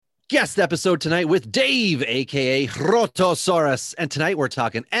guest episode tonight with Dave, aka Rotosaurus. And tonight we're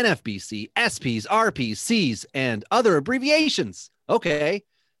talking NFBC, SPs, RPs, Cs, and other abbreviations. Okay,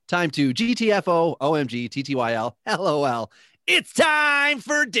 time to GTFO, OMG, TTYL, LOL. It's time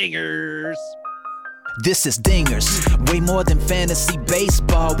for Dingers. This is Dingers, way more than fantasy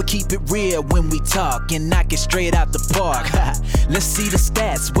baseball. We keep it real when we talk and knock it straight out the park. Let's see the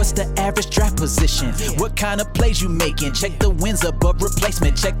stats, what's the average draft position? What kind of plays you making? Check the wins above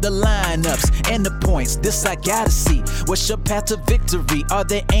replacement, check the lineups and the points. This I gotta see, what's your path to victory? Are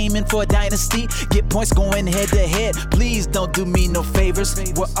they aiming for a dynasty? Get points going head to head, please don't do me no favors.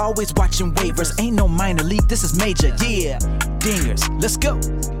 We're always watching waivers, ain't no minor league, this is major. Yeah, Dingers, let's go.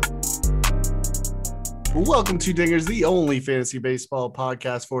 Welcome to Dingers, the only fantasy baseball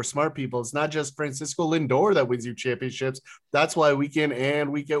podcast for smart people. It's not just Francisco Lindor that wins you championships. That's why week in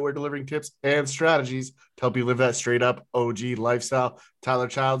and week out, we're delivering tips and strategies to help you live that straight up OG lifestyle. Tyler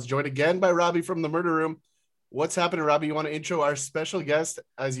Childs, joined again by Robbie from the Murder Room. What's happening, Robbie? You want to intro our special guest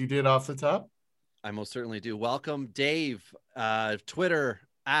as you did off the top? I most certainly do. Welcome, Dave. Twitter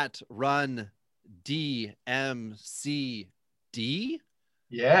at RunDMCD.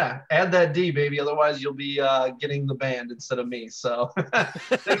 Yeah, add that D, baby. Otherwise, you'll be getting the band instead of me. So,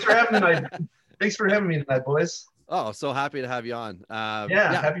 thanks for having me. Thanks for having me tonight, boys. Oh, so happy to have you on.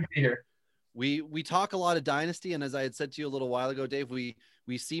 Yeah, happy to be here. We talk a lot of Dynasty, and as I had said to you a little while ago, Dave, we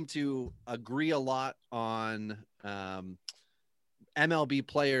seem to agree a lot on MLB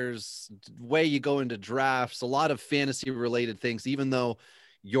players, way you go into drafts, a lot of fantasy related things. Even though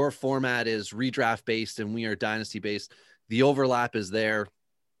your format is redraft based and we are Dynasty based, the overlap is there.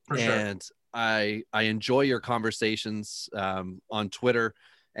 For sure. And I enjoy your conversations on Twitter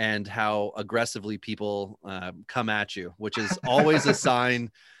and how aggressively people come at you, which is always a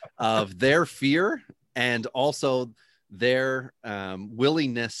sign of their fear and also their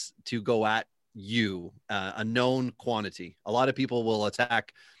willingness to go at you, a known quantity. A lot of people will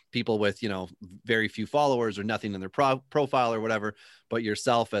attack people with, very few followers or nothing in their profile or whatever, but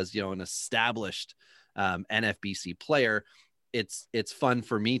yourself as, an established NFBC player, it's fun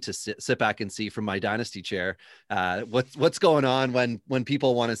for me to sit back and see from my Dynasty chair what's going on when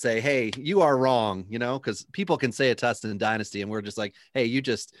people want to say, hey, you are wrong, because people can say it to us in Dynasty and we're just like, hey, you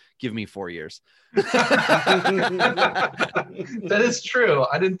just give me 4 years. That is true.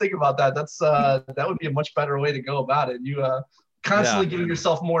 I didn't think about that. That would be a much better way to go about it. You constantly giving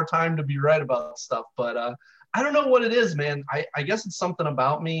yourself more time to be right about stuff, but I don't know what it is, man. I guess it's something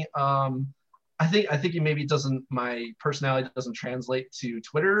about me. I think my personality doesn't translate to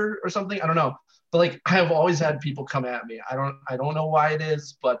Twitter or something. I don't know, but I have always had people come at me. I don't know why it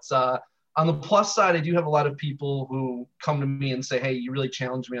is, but on the plus side, I do have a lot of people who come to me and say, hey, you really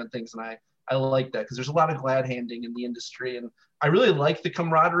challenge me on things. And I like that because there's a lot of glad handing in the industry. And I really like the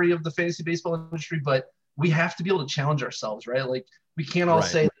camaraderie of the fantasy baseball industry, but we have to be able to challenge ourselves, right? We can't all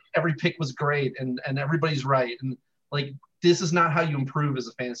say every pick was great and everybody's right. And this is not how you improve as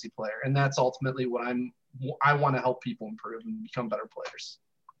a fantasy player. And that's ultimately what I want to help people improve and become better players.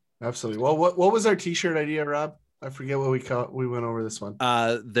 Absolutely. Well, what was our t-shirt idea, Rob? I forget what we went over this one.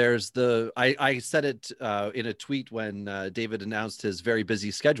 There's I said it in a tweet when David announced his very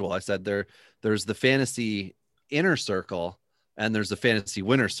busy schedule. I said there's the fantasy inner circle and there's the fantasy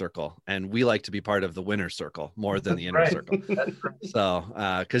winner circle, and we like to be part of the winner circle more than the inner circle. So,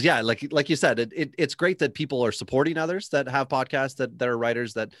 because like you said, it's great that people are supporting others that have podcasts, that are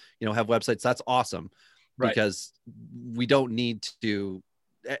writers, that have websites. That's awesome, because we don't need to.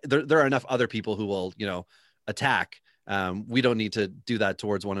 There are enough other people who will attack. We don't need to do that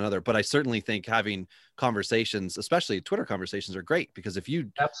towards one another. But I certainly think having conversations, especially Twitter conversations, are great, because if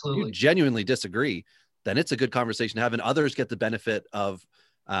you genuinely disagree, then it's a good conversation to have, and others get the benefit of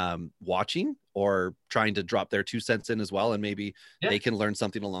watching or trying to drop their 2 cents in as well. And maybe they can learn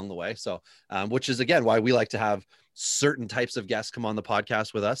something along the way. So, which is, again, why we like to have certain types of guests come on the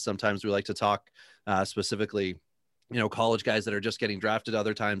podcast with us. Sometimes we like to talk specifically, college guys that are just getting drafted.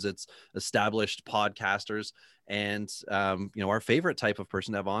 Other times it's established podcasters. And, our favorite type of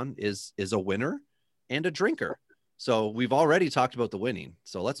person to have on is a winner and a drinker. So we've already talked about the winning.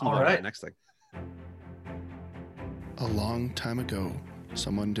 So let's move on to the next thing. A long time ago,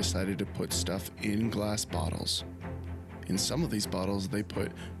 someone decided to put stuff in glass bottles. In some of these bottles, they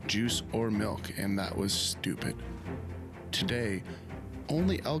put juice or milk, and that was stupid. Today,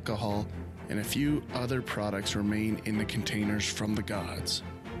 only alcohol and a few other products remain in the containers from the gods.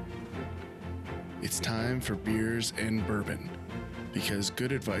 It's time for beers and bourbon, because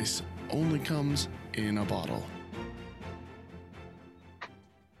good advice only comes in a bottle.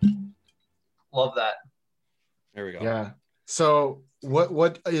 Love that. There we go. Yeah. So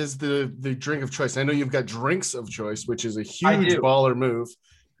What is the drink of choice? I know you've got drinks of choice, which is a I huge do. baller move.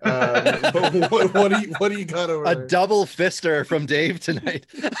 But what do you got over A there? double fister from Dave tonight.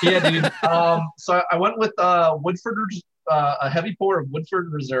 Yeah, dude. So I went with Woodford, a heavy pour of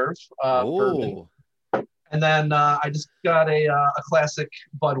Woodford Reserve bourbon, Oh, and then I just got a classic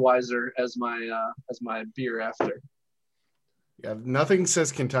Budweiser as my beer after. Yeah, nothing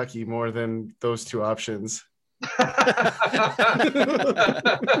says Kentucky more than those two options. That's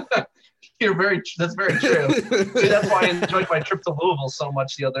very true. See, that's why I enjoyed my trip to Louisville so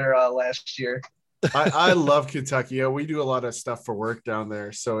much the other last year. I love Kentucky. Yeah, we do a lot of stuff for work down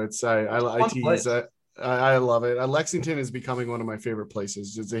there, so it's I tease that. I love it. Lexington is becoming one of my favorite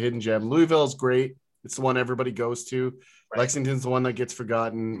places. It's a hidden gem. Louisville is great. It's the one everybody goes to. Right. Lexington's the one that gets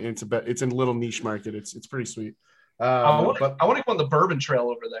forgotten. It's a little niche market. It's pretty sweet. I want to go on the Bourbon Trail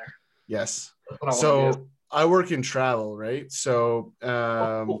over there. Yes. That's what I wanna So do. I work in travel, right? So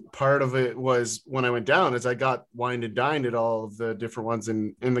cool. part of it was when I went down is I got wined and dined at all of the different ones.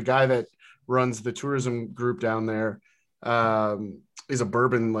 And the guy that runs the tourism group down there is a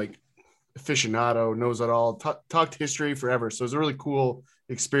bourbon like aficionado, knows it all, talked history forever. So it was a really cool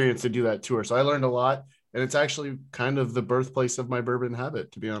experience to do that tour. So I learned a lot, and it's actually kind of the birthplace of my bourbon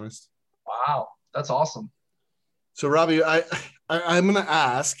habit, to be honest. Wow, that's awesome. So Robbie, I'm going to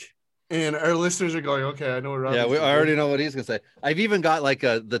ask, and our listeners are going, okay, I know what Robbie's yeah, I thinking. already know what he's gonna say. I've even got like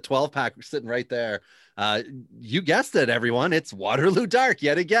the 12 pack sitting right there. You guessed it, everyone. It's Waterloo Dark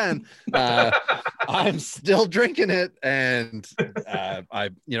yet again. I'm still drinking it, and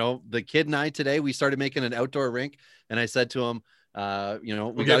the kid and I today we started making an outdoor rink, and I said to him,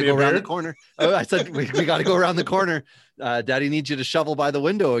 we got to go around the corner. I said we got to go around the corner. Daddy needs you to shovel by the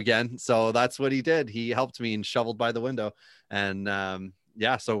window again. So that's what he did. He helped me and shoveled by the window, and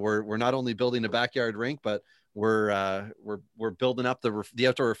so we're not only building a backyard rink, but we're building up the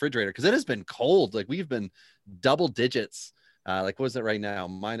outdoor refrigerator, because it has been cold. Like we've been double digits. Like what is it right now?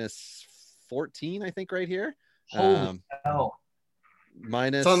 -14, I think, right here. Holy hell.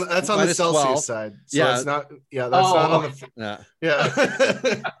 Minus that's on the Celsius 12 side. So yeah, it's not. Yeah, that's not on the.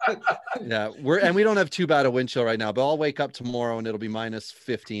 Yeah. We don't have too bad a wind chill right now, but I'll wake up tomorrow and it'll be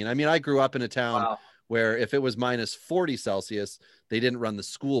 -15. I mean, I grew up in a town where if it was -40 Celsius, they didn't run the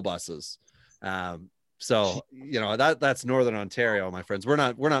school buses. So that's Northern Ontario, my friends. We're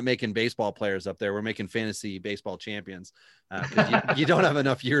not making baseball players up there. We're making fantasy baseball champions. Because you don't have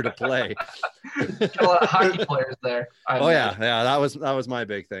enough year to play. A lot of hockey players there. Yeah. That was my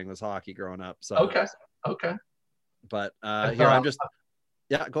big thing, was hockey growing up. So okay. But I'm just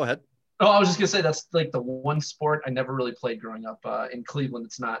go ahead. Oh, I was just gonna say that's like the one sport I never really played growing up in Cleveland.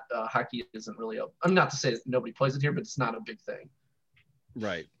 It's not hockey isn't really I'm not to say that nobody plays it here, but it's not a big thing.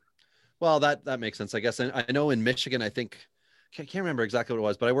 Right. Well, that makes sense, I guess. And I know in Michigan, I think I can't remember exactly what it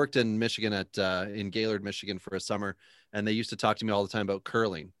was, but I worked in Michigan in Gaylord, Michigan for a summer, and they used to talk to me all the time about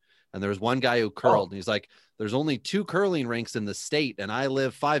curling. And there was one guy who curled, and he's like, "There's only 2 curling rinks in the state, and I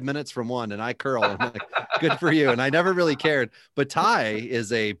live 5 minutes from one, and I curl." And I'm like, "Good for you." And I never really cared, but Ty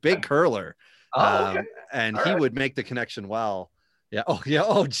is a big curler, and he would make the connection well. Yeah. Oh, yeah.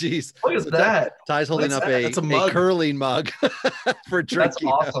 Oh, geez. Look at that. Ty's holding up a curling mug for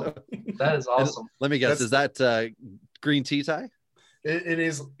drinking. That's awesome. That is awesome. Let me guess. Is that green tea, Ty? It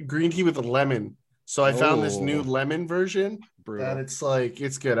is green tea with a lemon. So I found this new lemon version. Brutal. And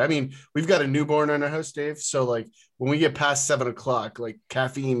it's good. I mean, we've got a newborn in our house, Dave. So like when we get past 7 o'clock, like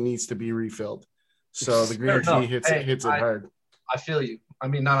caffeine needs to be refilled. So the green tea hits it hard. I feel you. I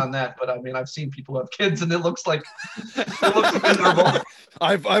mean, not on that, but I mean, I've seen people have kids, and it looks miserable.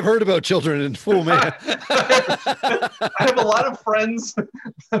 I've heard about children in full man. I have a lot of friends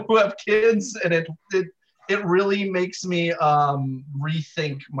who have kids, and it really makes me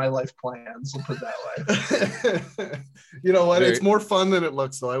rethink my life plans. We'll put it that way. You know what? It's more fun than it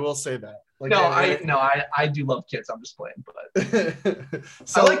looks, though. I will say that. Like, I do love kids. I'm just playing, but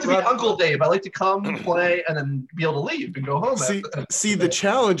so, I like to be Uncle Dave. I like to come play and then be able to leave and go home. See, the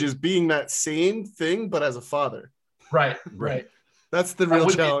challenge is being that same thing, but as a father. Right. That's the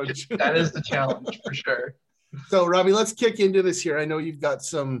real challenge. That is the challenge for sure. So, Robbie, let's kick into this here. I know you've got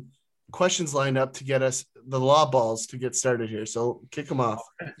some questions lined up to get us the law balls to get started here. So kick them off.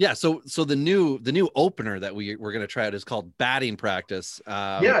 Yeah. So the new opener that we're going to try out is called batting practice.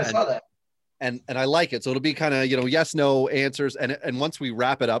 I saw that. And I like it. So it'll be kind of, yes, no answers. And once we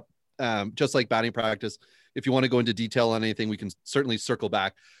wrap it up, just like batting practice, if you want to go into detail on anything, we can certainly circle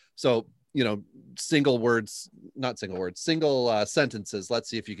back. So, single sentences. Let's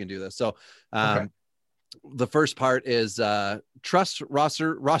see if you can do this. So, the first part is trust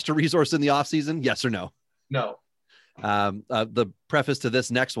roster resource in the off season. Yes or no? No. The preface to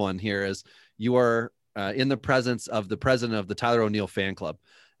this next one here is you are in the presence of the president of the Tyler O'Neill fan club.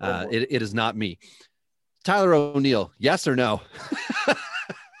 It is not me. Tyler O'Neill, yes or no?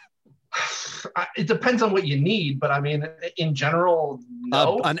 It depends on what you need, but I mean, in general,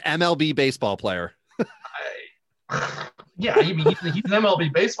 no. An MLB baseball player. Yeah, he's an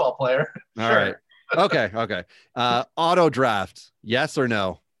MLB baseball player. All Sure. right. Okay. Auto draft, yes or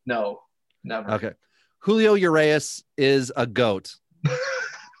no? No, never. Okay. Julio Urias is a GOAT.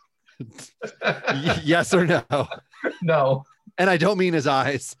 Yes or no? No. And I don't mean his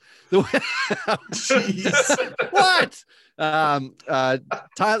eyes. Jeez. What? Tyler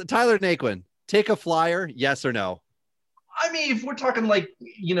Naquin, take a flyer, yes or no? I mean, if we're talking like,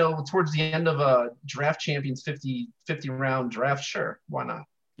 towards the end of a draft champions 50 round draft, sure. Why not?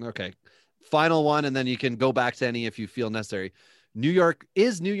 Okay. Final one, and then you can go back to any if you feel necessary. New York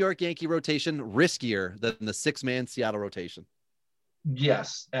Yankee rotation riskier than the 6-man Seattle rotation?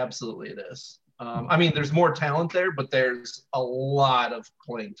 Yes, absolutely it is. I mean, there's more talent there, but there's a lot of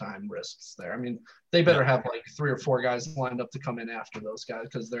playing time risks there. I mean, they better have like 3 or 4 guys lined up to come in after those guys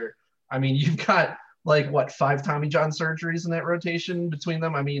because you've got like 5 Tommy John surgeries in that rotation between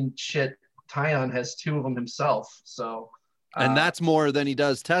them. I mean, shit, Tyon has 2 of them himself. So, and that's more than he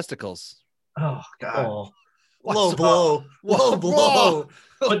does testicles. Oh God. Oh. Low blow.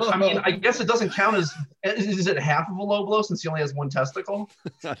 But I mean, I guess it doesn't count as. Is it half of a low blow since he only has 1 testicle?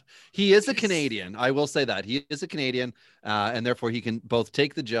 He is a Canadian. I will say that he is a Canadian, and therefore he can both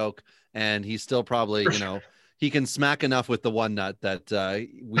take the joke and he's still probably, he can smack enough with the one nut that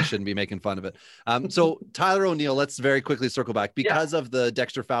we shouldn't be making fun of it. So Tyler O'Neill, let's very quickly circle back because of the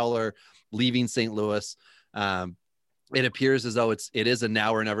Dexter Fowler leaving St. Louis. It appears as though it is a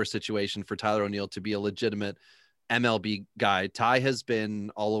now or never situation for Tyler O'Neill to be a legitimate MLB guy. Ty has been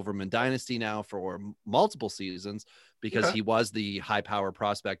all over Min Dynasty now for multiple seasons because he was the high power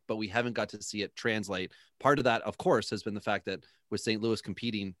prospect, but we haven't got to see it translate. Part of that, of course, has been the fact that with St. Louis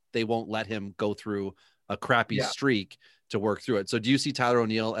competing, they won't let him go through a crappy streak to work through it. So do you see Tyler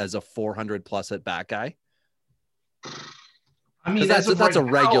O'Neill as a 400 plus at bat guy? I mean, that's a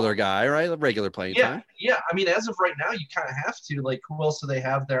regular guy, right? A regular playing time. Yeah. I mean, as of right now, you kind of have to. Like, who else do they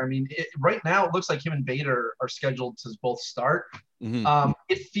have there? I mean, right now it looks like him and Bader are scheduled to both start. Mm-hmm.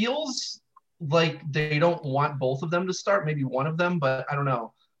 It feels like they don't want both of them to start, maybe one of them, but I don't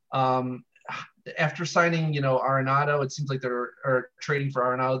know. After signing, Arenado, it seems like they're trading for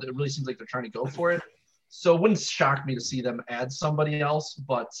Arenado. It really seems like they're trying to go for it. So it wouldn't shock me to see them add somebody else,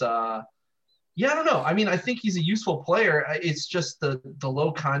 but yeah, I don't know. I mean, I think he's a useful player. It's just the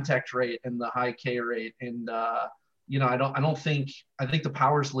low contact rate and the high K rate. And, I think the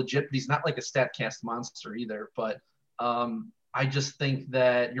power's legit, but he's not like a StatCast monster either. But I just think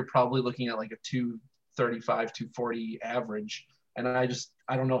that you're probably looking at like a 235, 240 average. And I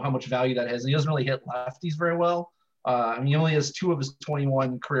don't know how much value that has. And he doesn't really hit lefties very well. He only has 2 of his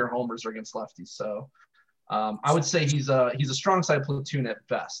 21 career homers are against lefties. So I would say he's a strong side platoon at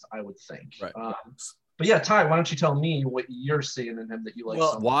best, I would think. Right. But yeah, Ty, why don't you tell me what you're seeing in him that you like?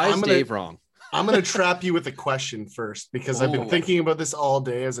 Well, why is Dave wrong? I'm going to trap you with a question first because I've been thinking about this all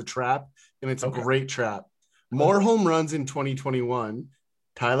day as a trap, and it's a great trap. More home runs in 2021,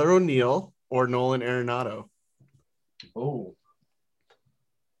 Tyler O'Neill or Nolan Arenado? Oh.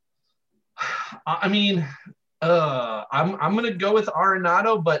 I mean, I'm gonna go with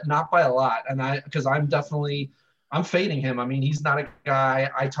Arenado, but not by a lot, and because I'm fading him. I mean, he's not a guy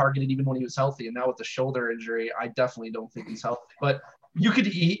I targeted even when he was healthy, and now with the shoulder injury, I definitely don't think he's healthy. But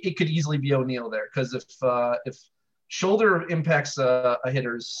it could easily be O'Neill there because if shoulder impacts a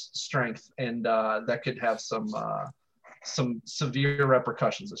hitter's strength, and that could have some severe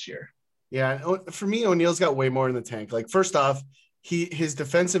repercussions this year. Yeah, for me, O'Neill's got way more in the tank. Like, first off, his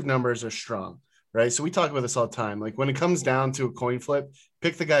defensive numbers are strong, right? So we talk about this all the time. Like, when it comes down to a coin flip,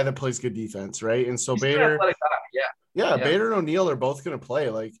 pick the guy that plays good defense, right? And so Bader, Bader and O'Neill are both going to play.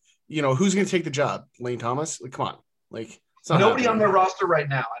 Like, who's going to take the job? Lane Thomas? Like, come on. Like, nobody on their roster right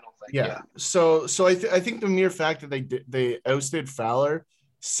now, I don't think. Yeah. So I think the mere fact that they ousted Fowler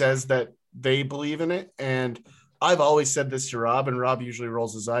says that they believe in it. And I've always said this to Rob, and Rob usually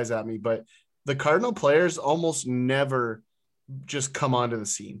rolls his eyes at me, but the Cardinal players almost never just come onto the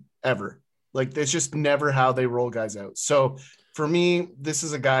scene ever. Like, it's just never how they roll guys out. So for me, this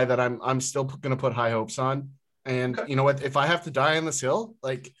is a guy that I'm still going to put high hopes on. And you know what? If I have to die on this hill,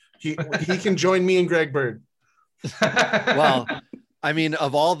 like he can join me and Greg Bird. Well, I mean,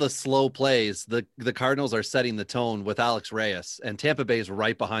 of all the slow plays, the Cardinals are setting the tone with Alex Reyes, and Tampa Bay is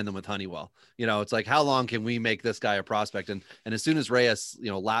right behind them with Honeywell. It's like, how long can we make this guy a prospect? And as soon as Reyes,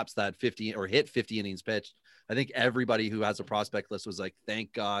 laps that 50 or hit 50 innings pitched, I think everybody who has a prospect list was like,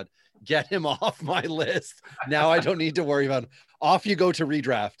 thank God, get him off my list. Now I don't need to worry about him. Off you go to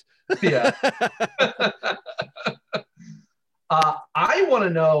redraft. Yeah. I want to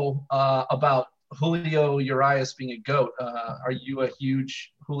know about Julio Urias being a GOAT. Are you a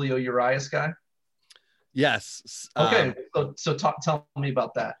huge Julio Urias guy? Yes. Okay. So tell me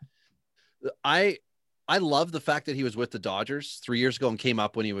about that. I love the fact that he was with the Dodgers 3 years ago and came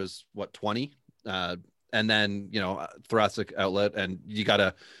up when he was 20. And then, thoracic outlet, and you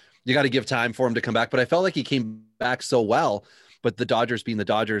gotta give time for him to come back. But I felt like he came back so well, but the Dodgers being the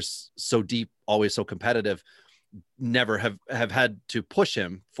Dodgers, so deep, always so competitive, never have had to push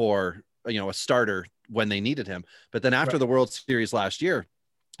him for, a starter when they needed him. But then after the World Series last year,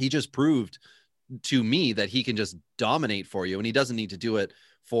 he just proved to me that he can just dominate for you, and he doesn't need to do it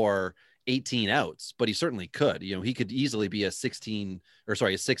for 18 outs, but he certainly could. He could easily be a 6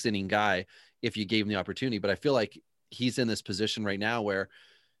 inning guy if you gave him the opportunity. But I feel like he's in this position right now where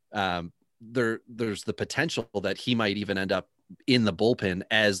there's the potential that he might even end up in the bullpen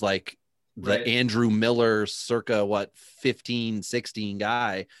as like the Andrew Miller circa 15, 16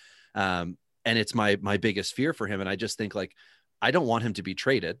 guy. And it's my biggest fear for him. And I just think like, I don't want him to be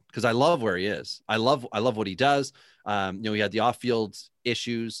traded because I love where he is. I love what he does. He had the off-field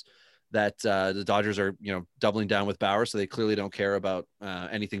issues that the Dodgers are, doubling down with Bauer. So they clearly don't care about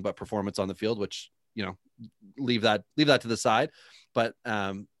anything but performance on the field, which, leave that to the side. But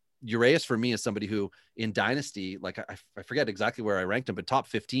Urias for me is somebody who in Dynasty, like I forget exactly where I ranked him, but top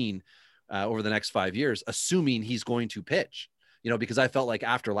 15 over the next 5 years, assuming he's going to pitch, because I felt like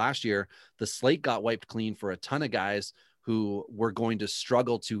after last year, the slate got wiped clean for a ton of guys who were going to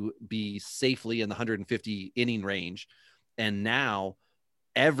struggle to be safely in the 150 inning range. And now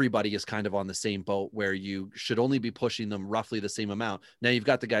everybody is kind of on the same boat where you should only be pushing them roughly the same amount. Now you've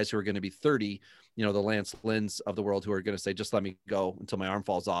got the guys who are going to be 30, the Lance Lynn's of the world who are going to say, just let me go until my arm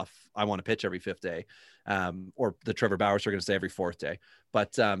falls off. I want to pitch every 5th day. Or the Trevor Bauers are going to say every 4th day.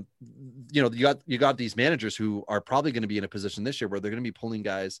 But, you got these managers who are probably going to be in a position this year where they're going to be pulling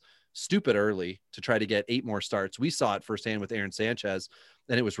guys stupid early to try to get 8 more starts. We saw it firsthand with Aaron Sanchez,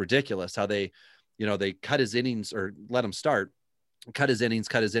 and it was ridiculous how they cut his innings or let him start, cut his innings,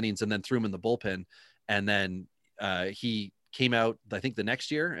 and then threw him in the bullpen. And then he came out, I think the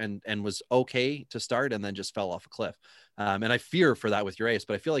next year and was okay to start and then just fell off a cliff. And I fear for that with Urias,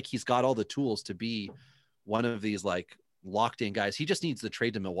 but I feel like he's got all the tools to be one of these like locked in guys. He just needs the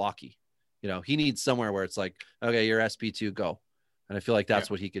trade to Milwaukee. He needs somewhere where it's like, okay, you're SP2, go. And I feel like that's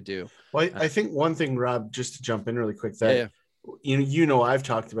what he could do. Well, I think one thing, Rob, just to jump in really quick, that I've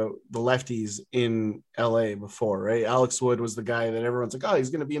talked about the lefties in LA before, right? Alex Wood was the guy that everyone's like, oh, he's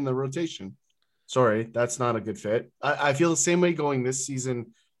going to be in the rotation. Sorry, that's not a good fit. I feel the same way going this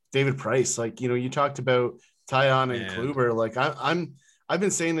season. David Price, like, you talked about Taillon and Kluber. Like I've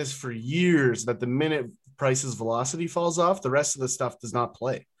been saying this for years that the minute Price's velocity falls off, the rest of the stuff does not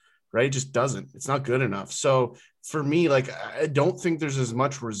play, right? It just doesn't. It's not good enough. So for me, like, I don't think there's as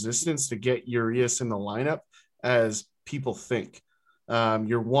much resistance to get Urias in the lineup as people think.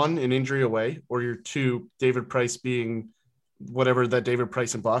 You're 1, an injury away, or you're 2, David Price being whatever that David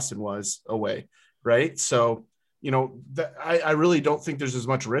Price in Boston was away, right? So, I really don't think there's as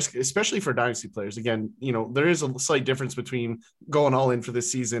much risk, especially for dynasty players. Again, there is a slight difference between going all in for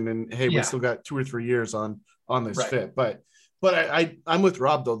this season and, hey, we still got 2 or 3 years on this fit. But I'm with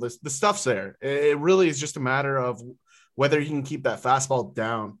Rob, though. The stuff's there. It really is just a matter of whether he can keep that fastball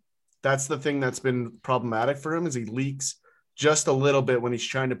down. That's the thing that's been problematic for him, is he leaks just a little bit when he's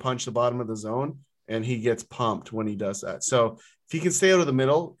trying to punch the bottom of the zone, and he gets pumped when he does that. So if he can stay out of the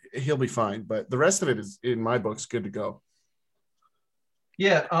middle, he'll be fine. But the rest of it is, in my books, good to go.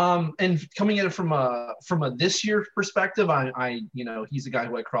 Yeah. And coming at it from a this year perspective, I he's a guy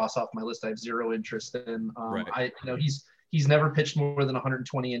who I cross off my list. I have zero interest in. He's never pitched more than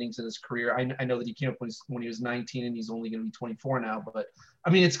 120 innings in his career. I know that he came up when he was 19 and he's only going to be 24 now, but I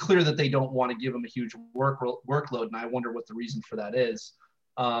mean, it's clear that they don't want to give him a huge workload. And I wonder what the reason for that is.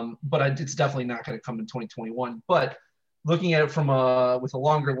 But it's definitely not going to come in 2021, but looking at it with a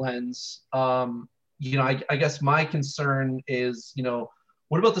longer lens, I guess my concern is,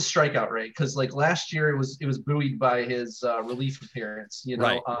 what about the strikeout rate? Cause like last year it was buoyed by his relief appearance,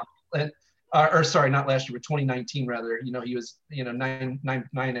 not last year, but 2019 rather. He was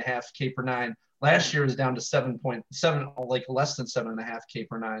 9.5 K per 9. Last year was down to 7.7, like less than 7.5 K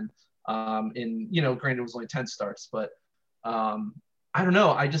per 9. Granted it was only 10 starts, but I don't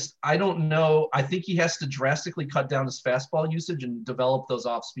know. I don't know. I think he has to drastically cut down his fastball usage and develop those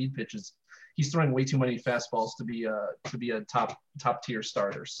off-speed pitches. He's throwing way too many fastballs to be a top tier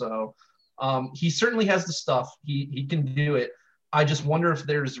starter. So He certainly has the stuff. He can do it. I just wonder if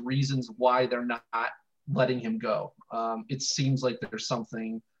there's reasons why they're not letting him go. It seems like there's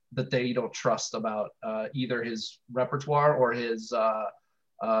something that they don't trust about either his repertoire or his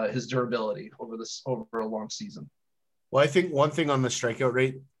durability over a long season. Well, I think one thing on the strikeout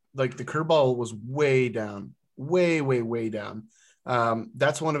rate, like the curveball was way down, way down.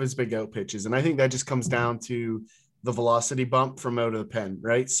 That's one of his big out pitches. And I think that just comes down to the velocity bump from out of the pen,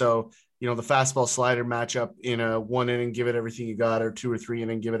 right? So, the fastball slider matchup in a 1 inning, give it everything you got, or 2 or 3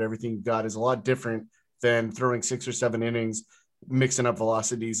 inning, give it everything you got, is a lot different than throwing 6 or 7 innings, mixing up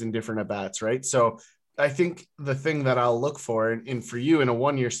velocities in different at bats, right? So I think the thing that I'll look for, and for you in a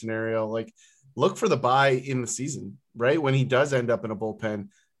 1-year scenario, like look for the buy in the season, right? When he does end up in a bullpen,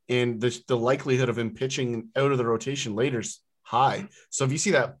 and the likelihood of him pitching out of the rotation later is high. So if you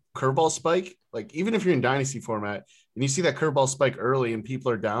see that curveball spike, like even if you're in dynasty format and you see that curveball spike early and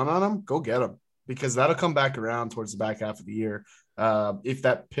people are down on him, go get him, because that'll come back around towards the back half of the year. If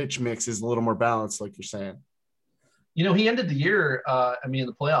that pitch mix is a little more balanced, like you're saying. He ended the year, in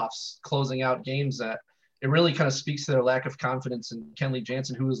the playoffs, closing out games that it really kind of speaks to their lack of confidence in Kenley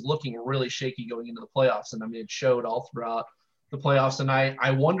Jansen, who was looking really shaky going into the playoffs. And it showed all throughout the playoffs. And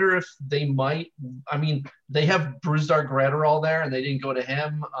I wonder if they might, they have Brusdar Graterol there and they didn't go to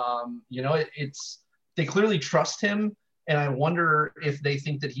him. They clearly trust him. And I wonder if they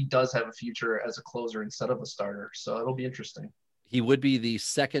think that he does have a future as a closer instead of a starter. So it'll be interesting. He would be the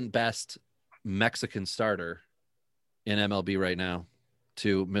second best Mexican starter in MLB right now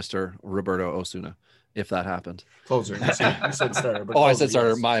to Mr. Roberto Osuna, if that happened. Closer. You said starter. But I said starter.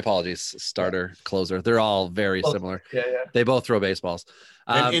 Yes. My apologies. Starter, closer. They're all very similar. Yeah. They both throw baseballs.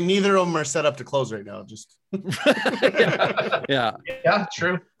 And neither of them are set up to close right now. Just yeah. Yeah,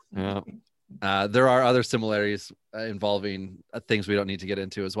 true. There are other similarities involving things we don't need to get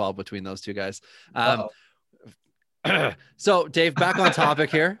into as well between those two guys. So Dave, back on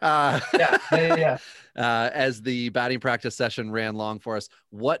topic here. Yeah. As the batting practice session ran long for us,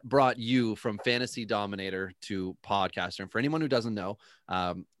 what brought you from Fantasy Dominator to podcaster? And for anyone who doesn't know,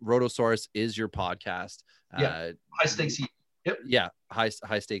 Rotosaurus is your podcast. High stakes heat. Yep. Yeah.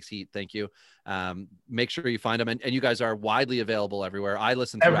 High stakes heat. Thank you. Make sure you find them, and you guys are widely available everywhere. I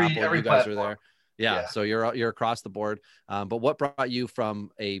listen through Apple. You guys platform. Are there. Yeah. So you're across the board. But what brought you from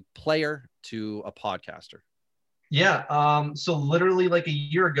a player to a podcaster? Yeah. So literally like a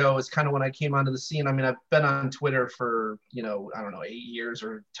year ago is kind of when I came onto the scene. I've been on Twitter for, I don't know, 8 years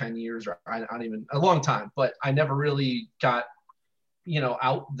or 10 years, or I don't even, a long time, but I never really got,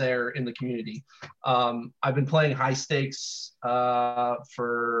 out there in the community. I've been playing high stakes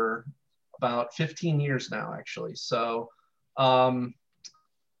for about 15 years now, actually. So last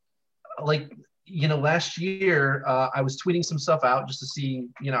year I was tweeting some stuff out just to see,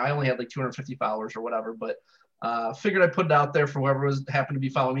 I only had like 250 followers or whatever, but figured I'd put it out there for whoever happened to be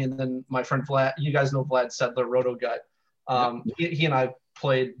following me. And then my friend Vlad, you guys know Vlad Sedler, RotoGut. He and I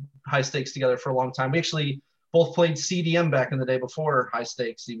played high stakes together for a long time. We actually both played CDM back in the day before high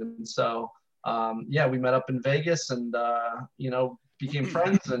stakes even. So we met up in Vegas and, became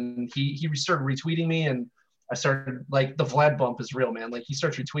friends, and he started retweeting me, and I started, like, the Vlad bump is real, man. Like, he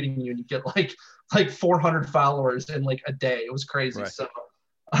starts retweeting you and you get like 400 followers in like a day. It was crazy. Right.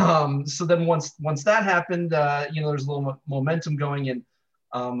 So then once that happened, there's a little momentum going in.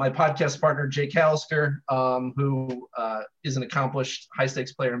 My podcast partner, Jay Callister, who is an accomplished high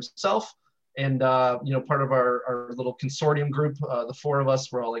stakes player himself. And, part of our little consortium group, the four of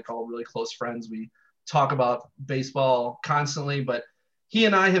us, we're all really close friends. We talk about baseball constantly, but he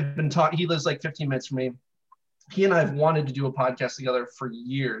and I have been talking, he lives like 15 minutes from me. He and I have wanted to do a podcast together for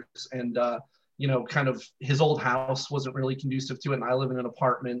years. And, kind of his old house wasn't really conducive to it. And I live in an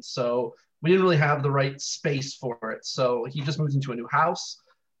apartment, so we didn't really have the right space for it. So he just moved into a new house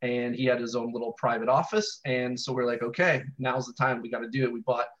and he had his own little private office. And so we're like, okay, now's the time, we got to do it. We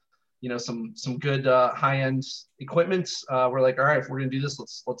bought, some good high-end equipment. We're like, all right, if we're going to do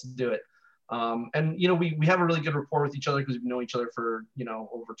this, let's do it. And, we have a really good rapport with each other because we've known each other for,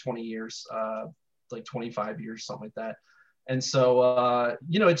 over 20 years, like 25 years, something like that. And so,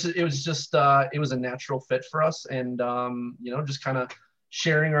 it was a natural fit for us. And, just kind of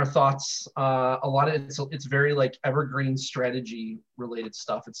sharing our thoughts. A lot of it's very like evergreen strategy related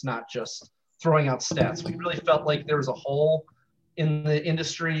stuff. It's not just throwing out stats. We really felt like there was a hole in the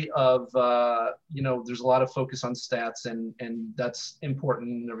industry of, there's a lot of focus on stats and that's important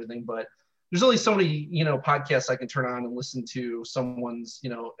and everything, but there's only so many, podcasts I can turn on and listen to someone's,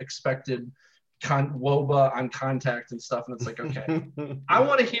 expected WOBA on contact and stuff. And it's like, okay, I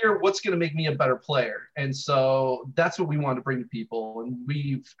want to hear what's going to make me a better player. And so that's what we want to bring to people. And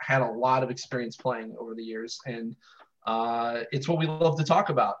we've had a lot of experience playing over the years, and it's what we love to talk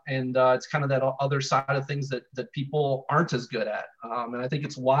about. And it's kind of that other side of things that people aren't as good at. And I think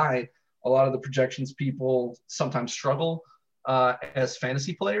it's why a lot of the projections people sometimes struggle as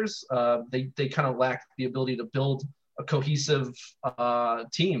fantasy players. They kind of lack the ability to build a cohesive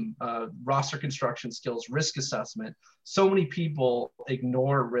team, roster construction skills, risk assessment. So many people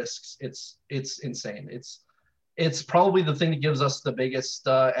ignore risks. It's insane. It's probably the thing that gives us the biggest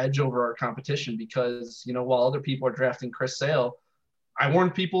edge over our competition, because, you know, while other people are drafting Chris Sale, I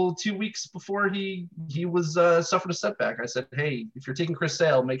warned people 2 weeks before he was suffered a setback. I said, hey, if you're taking Chris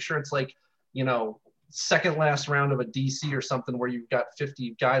Sale, make sure it's like, you know, second last round of a DC or something where you've got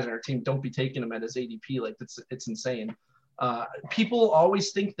 50 guys on our team. Don't be taking him at his ADP. Like, it's insane. People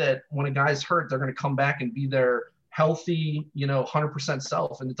always think that when a guy's hurt, they're going to come back and be their healthy, you know, 100%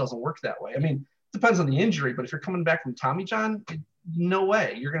 self. And it doesn't work that way. I mean, it depends on the injury, but if you're coming back from Tommy John, no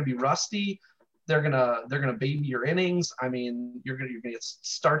way. You're going to be rusty. They're going to baby your innings. I mean, you're going to get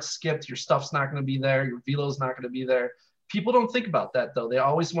starts skipped. Your stuff's not going to be there. Your velo's not going to be there. People don't think about that, though. They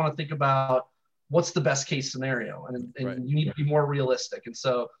always want to think about what's the best case scenario, and Right. You need to be more realistic. And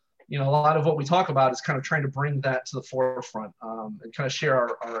so, you know, a lot of what we talk about is kind of trying to bring that to the forefront, and kind of share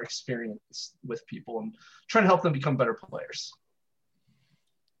our experience with people and trying to help them become better players.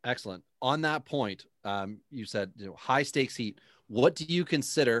 Excellent. On that point, you said, you know, high stakes heat. What do you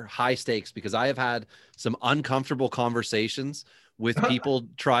consider high stakes? Because I have had some uncomfortable conversations with people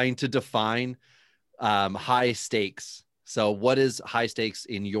trying to define high stakes. So what is high stakes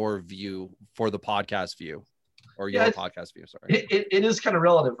in your view, for the podcast view, or your podcast view? Sorry. It is kind of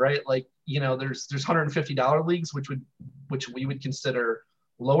relative, right? Like, you know, there's $150 leagues, which we would consider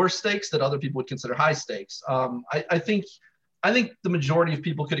lower stakes, that other people would consider high stakes. I think the majority of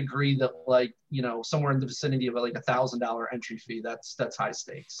people could agree that, like, you know, somewhere in the vicinity of like $1,000 entry fee, that's high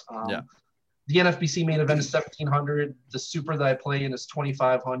stakes. Yeah. The NFBC main event is $1,700. The super that I play in is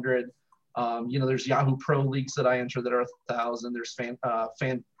 $2,500. You know, there's Yahoo Pro leagues that I enter that are $1,000. There's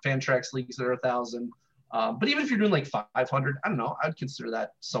Fantrax leagues that are $1,000. But even if you're doing like 500, I don't know, I'd consider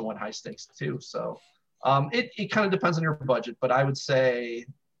that somewhat high stakes too. So it kind of depends on your budget, but I would say,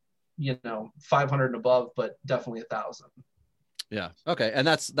 you know, 500 and above, but definitely 1,000. Yeah. Okay. And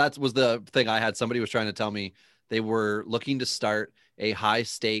that was the thing I had. Somebody was trying to tell me they were looking to start a high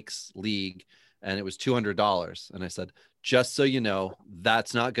stakes league, and it was $200. And I said, just so you know,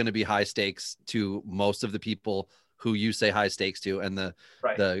 that's not going to be high stakes to most of the people who you say high stakes to. And the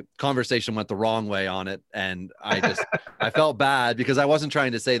conversation went the wrong way on it. And I felt bad, because I wasn't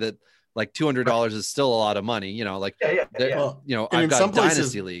trying to say that like $200 is still a lot of money, you know, like, Well, you know, and I've in got some places-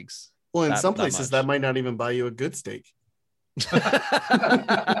 dynasty leagues. Well, in That- some that places much. that might not even buy you a good steak. But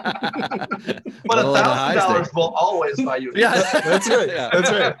 $1,000 will always buy you. Yeah. That's right. Yeah. That's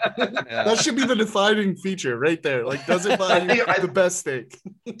right. Yeah. That should be the defining feature right there. Like, does it buy you the best steak?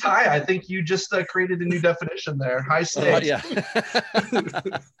 Ty, I think you just created a new definition there. High stakes. Yeah.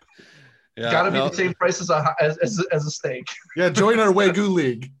 Yeah, Got to be no. the same price as a steak. Yeah, join our Wagyu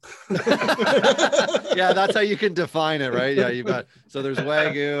league. Yeah, that's how you can define it, right? Yeah, you've got, so there's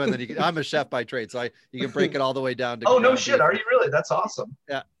Wagyu, and then I'm a chef by trade, so you can break it all the way down to. Oh, no ground shit. beef. Are you really? That's awesome.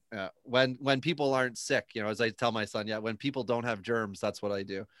 Yeah. When people aren't sick, you know, as I tell my son, when people don't have germs, that's what I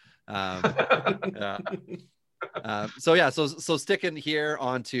do. Yeah. So sticking here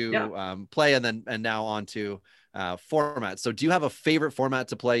onto play, and now onto format. So do you have a favorite format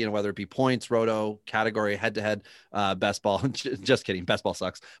to play, you know, whether it be points, roto, category, head-to-head, best ball? Just kidding, best ball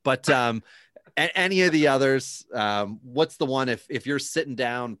sucks, but any of the others, what's the one, if you're sitting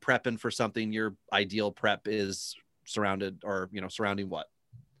down prepping for something, your ideal prep is surrounding what?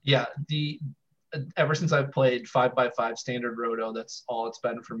 Yeah, ever since I've played 5x5 standard roto, that's all it's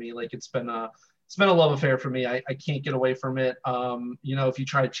been for me. Like, it's been a love affair for me. I can't get away from it. You know, if you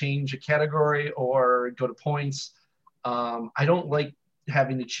try to change a category or go to points, I don't like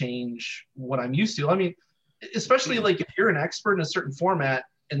having to change what I'm used to. I mean, especially like if you're an expert in a certain format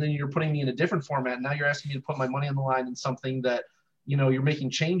and then you're putting me in a different format, and now you're asking me to put my money on the line in something that, you know, you're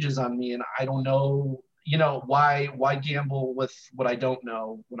making changes on me, and I don't know, you know, why gamble with what I don't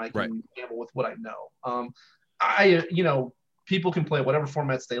know when I can gamble with what I know. You know, people can play whatever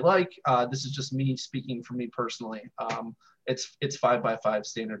formats they like. This is just me speaking for me personally. It's 5x5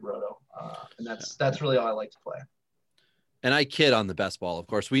 standard roto, and that's really all I like to play. And I kid on the best ball. Of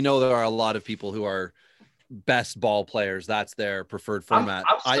course, we know there are a lot of people who are best ball players. That's their preferred format.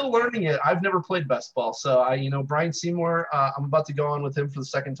 I'm still learning it. I've never played best ball, so Brian Seymour. I'm about to go on with him for the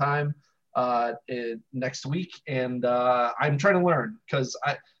second time. next week, and I'm trying to learn because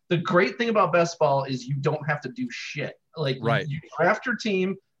the great thing about best ball is you don't have to do shit. Like you draft your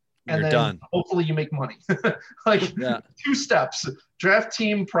team, and You're then done. hopefully you make money. Like 2 steps: draft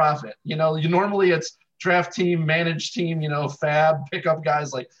team, profit. You normally it's draft team, manage team. Fab, pick up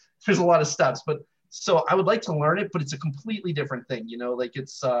guys. Like there's a lot of steps, but. So I would like to learn it, but it's a completely different thing. Like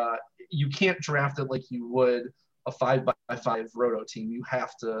it's you can't draft it like you would a 5x5 roto team. You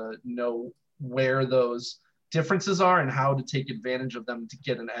have to know where those differences are and how to take advantage of them to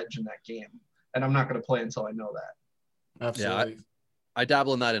get an edge in that game. And I'm not going to play until I know that. Absolutely. Yeah, I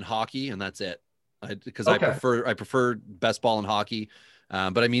dabble in that in hockey, and that's it. Because Okay. I prefer best ball in hockey.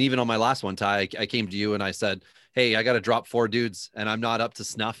 But I mean, even on my last one, Ty, I came to you and I said, hey, I got to drop 4 dudes and I'm not up to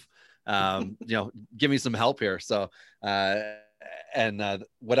snuff. Give me some help here. So,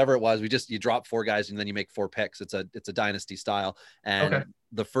 whatever it was, you drop 4 guys and then you make 4 picks. It's a dynasty style. And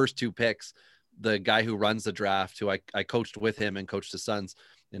the first 2 picks, the guy who runs the draft, who I coached with him and coached his sons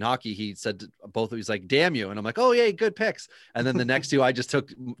in hockey, he said he's like, damn you. And I'm like, oh yeah, good picks. And then the next 2, I just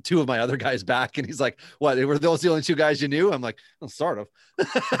took 2 of my other guys back, and he's like, what, were those the only 2 guys you knew? I'm like, well, sort of.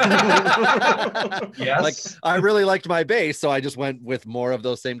 Yes. Like I really liked my base, so I just went with more of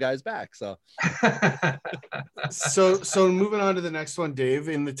those same guys back. So so moving on to the next one, Dave,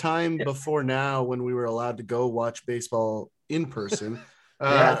 in the time before now, when we were allowed to go watch baseball in person,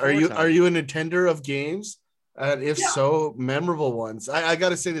 are you an attender of games? And if so, memorable ones. I got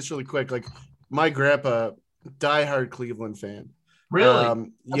to say this really quick. Like my grandpa, diehard Cleveland fan. Really?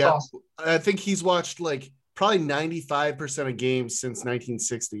 Yeah. Awesome. I think he's watched like probably 95% of games since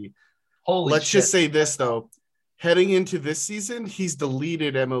 1960. Let's just say this though. Heading into this season, he's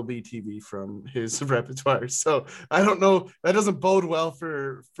deleted MLB TV from his repertoire. So I don't know. That doesn't bode well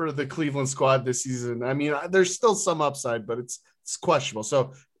for the Cleveland squad this season. I mean, there's still some upside, but it's questionable.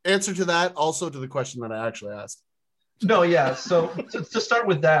 So answer to that, also to the question that I actually asked. No, yeah. So to start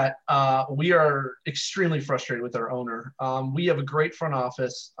with that, we are extremely frustrated with our owner. We have a great front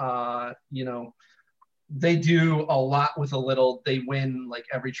office. They do a lot with a little. They win like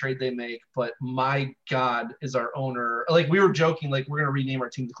every trade they make. But my God, is our owner. Like we were joking, like we're going to rename our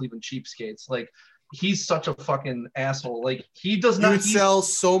team the Cleveland Cheapskates. Like he's such a fucking asshole. Like he does not. He would sell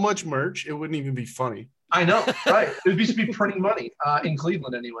so much merch, it wouldn't even be funny. I know, right? It used to be printing money in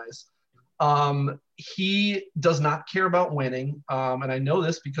Cleveland anyways. He does not care about winning. And I know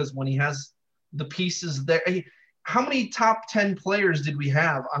this because when he has the pieces there, how many top 10 players did we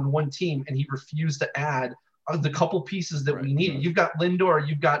have on one team? And he refused to add the couple pieces that we needed. You've got Lindor,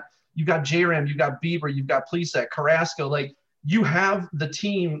 you've got J-Ram, you've got Bieber, you've got Plesac, Carrasco. Like you have the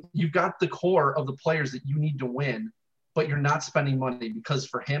team, you've got the core of the players that you need to win, but you're not spending money because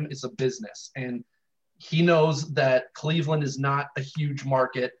for him, it's a business. And he knows that Cleveland is not a huge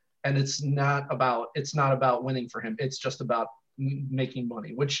market, and it's not about winning for him. It's just about making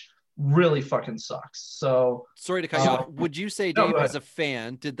money, which really fucking sucks. So sorry to cut you off. Would you say, Dave, as a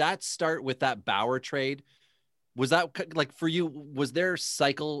fan, did that start with that Bauer trade? Was that like for you? Was their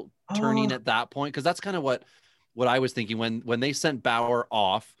cycle turning at that point? Because that's kind of what I was thinking when they sent Bauer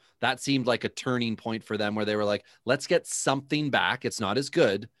off. That seemed like a turning point for them, where they were like, let's get something back. It's not as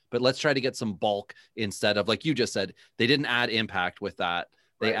good, but let's try to get some bulk instead of, like you just said, they didn't add impact with that.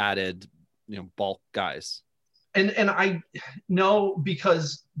 They added, bulk guys. And I know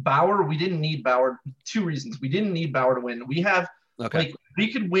because Bauer, we didn't need Bauer. 2 reasons. We didn't need Bauer to win. We have, like,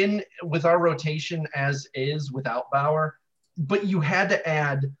 we could win with our rotation as is without Bauer, but you had to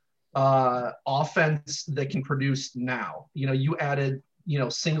add offense that can produce now. You added,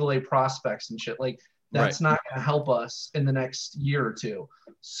 single A prospects and shit. Like, that's not going to help us in the next year or 2.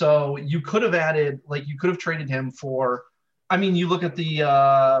 So you could have added, like, you could have traded him for, I mean, you look at the,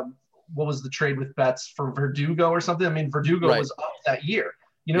 what was the trade with Betts for Verdugo or something? I mean, Verdugo was up that year,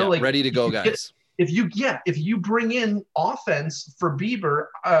 like ready to go guys. If you bring in offense for Bieber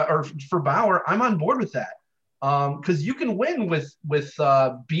or for Bauer, I'm on board with that. Cause you can win with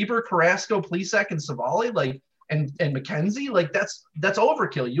Bieber, Carrasco, Plesac, and Savali, like, and McKenzie, like that's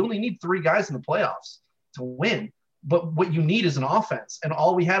overkill. You only need 3 guys in the playoffs to win, but what you need is an offense. And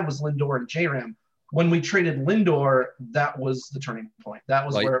all we had was Lindor and J-Ram. When we traded Lindor, that was the turning point. That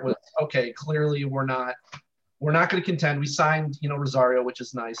was where it was, okay, clearly we're not going to contend. We signed, Rosario, which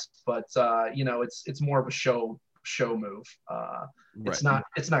is nice, but it's more of a show move. It's not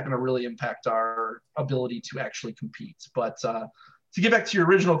going to really impact our ability to actually compete. But to get back to your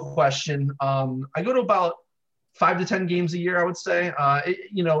original question, I go to about 5 to 10 games a year, I would say.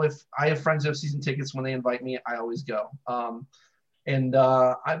 If I have friends who have season tickets, when they invite me, I always go. And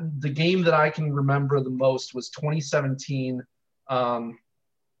the game that I can remember the most was 2017.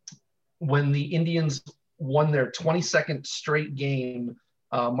 when the Indians won their 22nd straight game,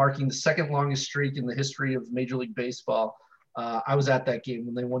 marking the second longest streak in the history of Major League Baseball. I was at that game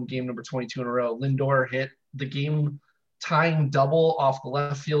when they won game number 22 in a row. Lindor hit the game tying double off the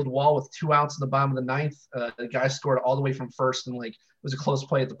left field wall with 2 outs in the bottom of the ninth. The guy scored all the way from first, and like it was a close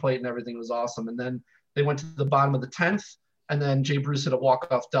play at the plate and everything was awesome. And then they went to the bottom of the 10th, and then Jay Bruce hit a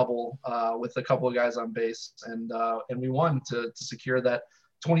walk-off double with a couple of guys on base, and we won to secure that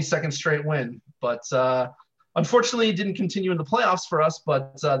 22nd straight win. But unfortunately, it didn't continue in the playoffs for us,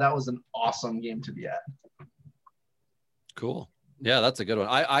 but that was an awesome game to be at. Cool. Yeah, that's a good one.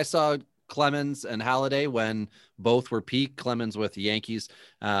 I saw Clemens and Halladay when both were peak. Clemens with the Yankees,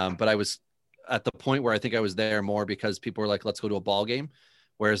 but I was at the point where I think I was there more because people were like, let's go to a ball game.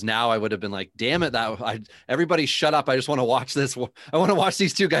 Whereas now I would have been like, damn it, everybody shut up. I just want to watch this. I want to watch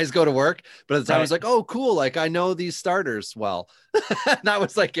these two guys go to work. But at the time I was like, oh, cool. Like I know these starters well. That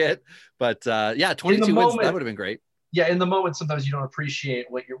was like it. But yeah, 22 wins, that would have been great. Yeah, in the moment, sometimes you don't appreciate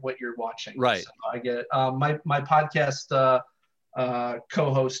what you're watching. Right. So I get it. My podcast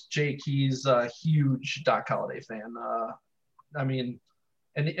co-host Jake, he's a huge Doc Holliday fan. I mean,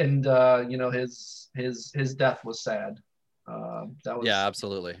 and you know, his death was sad. That was, yeah,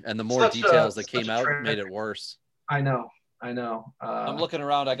 absolutely. And the more details that came out made it worse. I know. I'm looking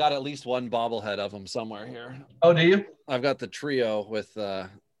around. I got at least one bobblehead of them somewhere here. Oh, do you? I've got the trio with the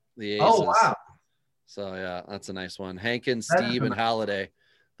Aces. Oh, wow. So yeah, that's a nice one. Hankins, Steve, and Halladay.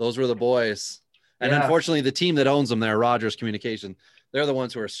 Those were the boys. And unfortunately, the team that owns them there, Rogers Communication, they're the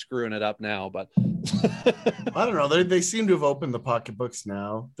ones who are screwing it up now. But I don't know. They seem to have opened the pocketbooks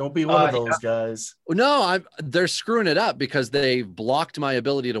now. Don't be one of those guys. No, they're screwing it up because they blocked my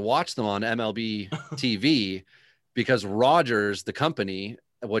ability to watch them on MLB TV because Rogers, the company,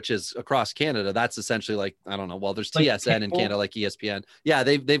 which is across Canada, that's essentially like, I don't know. Well, there's TSN in Canada, like ESPN. Yeah,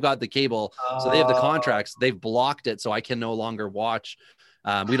 they've got the cable. So they have the contracts. They've blocked it. So I can no longer watch.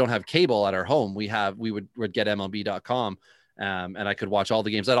 We don't have cable at our home. We would get MLB.com. And I could watch all the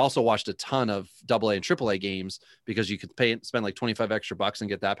games. I'd also watched a ton of AA and AAA games because you could spend like 25 extra bucks and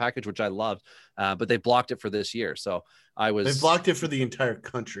get that package, which I loved. But they blocked it for this year. So they blocked it for the entire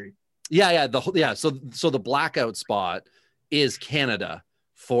country. Yeah. So the blackout spot is Canada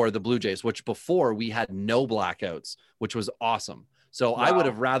for the Blue Jays, which before we had no blackouts, which was awesome. So wow. I would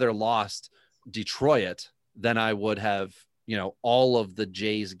have rather lost Detroit than I would have, you know, all of the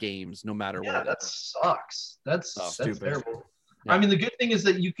Jays games, no matter what. Yeah, that sucks. That's terrible. Yeah. I mean, the good thing is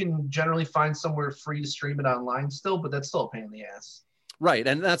that you can generally find somewhere free to stream it online still, but that's still a pain in the ass. Right.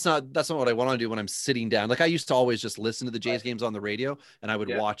 And that's not what I want to do when I'm sitting down. Like I used to always just listen to the Jays games on the radio and I would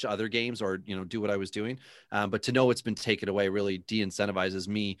watch other games or, you know, do what I was doing. But to know it's been taken away really de-incentivizes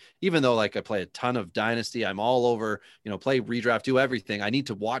me, even though like I play a ton of Dynasty, I'm all over, you know, play redraft, do everything. I need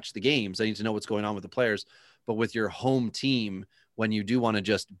to watch the games. I need to know what's going on with the players. But with your home team, when you do want to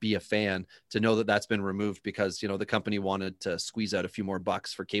just be a fan, to know that that's been removed because, you know, the company wanted to squeeze out a few more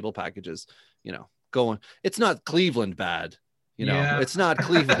bucks for cable packages, you know, it's not Cleveland bad. You know, it's not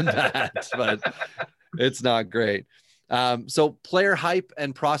Cleveland bad, but it's not great. So player hype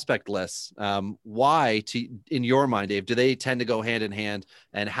and prospect lists, why in your mind, Dave, do they tend to go hand in hand,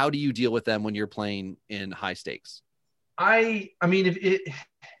 and how do you deal with them when you're playing in high stakes? I mean,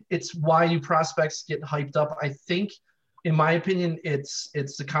 it's why you prospects get hyped up. I think, in my opinion, it's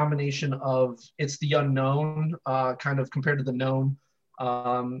the combination of it's the unknown kind of compared to the known.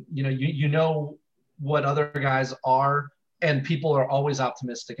 You know, you know what other guys are. And people are always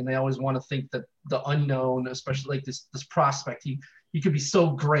optimistic, and they always want to think that the unknown, especially like this prospect, he could be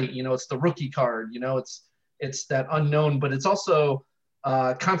so great. You know, it's the rookie card. You know, it's that unknown, but it's also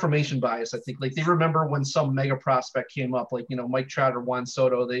confirmation bias. I think like they remember when some mega prospect came up, like, you know, Mike Trout or Juan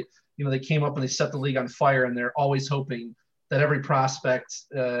Soto. They came up and they set the league on fire, and they're always hoping that every prospect,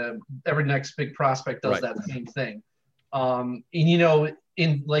 every next big prospect does that same thing. And you know,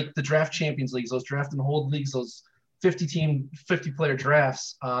 in like the draft champions leagues, those draft and hold leagues, those 50 player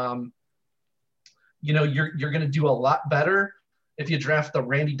drafts, you know, you're going to do a lot better if you draft the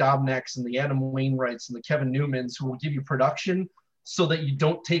Randy Dobnaks and the Adam Wainwrights and the Kevin Newmans, who will give you production so that you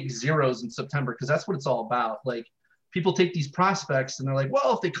don't take zeros in September. Cause that's what it's all about. Like people take these prospects and they're like,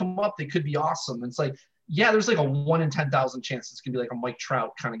 well, if they come up, they could be awesome. And it's like, yeah, there's like a 1 in 10,000 chance it's gonna be like a Mike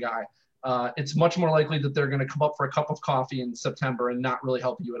Trout kind of guy. It's much more likely that they're going to come up for a cup of coffee in September and not really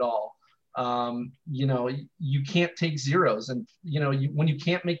help you at all. You know, you can't take zeros, and you know, when you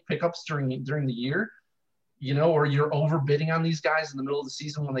can't make pickups during the year, you know, or you're overbidding on these guys in the middle of the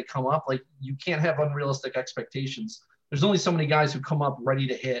season when they come up, like you can't have unrealistic expectations. There's only so many guys who come up ready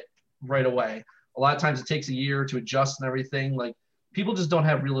to hit right away. A lot of times it takes a year to adjust and everything. Like people just don't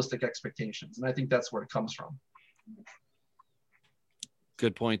have realistic expectations. And I think that's where it comes from.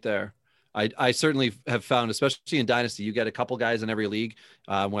 Good point there. I certainly have found, especially in Dynasty, you get a couple guys in every league,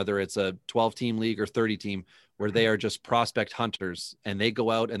 whether it's a 12-team league or 30-team, where they are just prospect hunters, and they go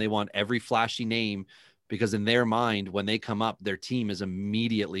out and they want every flashy name, because in their mind, when they come up, their team is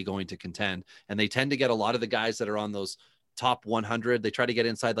immediately going to contend. And they tend to get a lot of the guys that are on those top 100. They try to get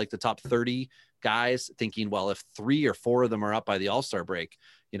inside like the top 30 guys, thinking, well, if 3 or 4 of them are up by the All-Star break,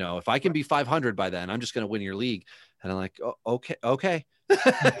 if I can be 500 by then, I'm just going to win your league. And I'm like, oh, okay.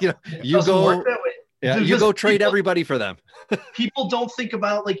 You go, you go trade everybody for them. People don't think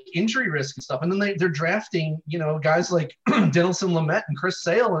about like injury risk and stuff. And then they're drafting, guys like Dinelson Lamet and Chris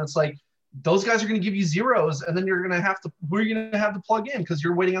Sale. And it's like, those guys are going to give you zeros. And then who are you going to have to plug in? Cause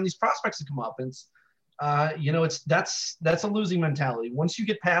you're waiting on these prospects to come up. And that's a losing mentality. Once you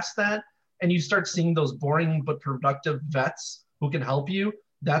get past that and you start seeing those boring but productive vets who can help you,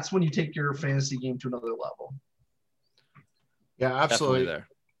 that's when you take your fantasy game to another level. Yeah, absolutely. There.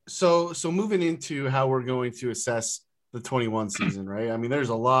 So moving into how we're going to assess the 21 season, right? I mean, there's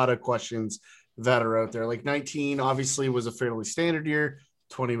a lot of questions that are out there. Like 19 obviously was a fairly standard year.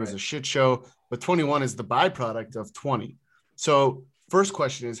 20 was a shit show, but 21 is the byproduct of 20. So first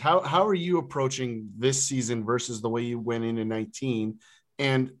question is, how are you approaching this season versus the way you went into 19?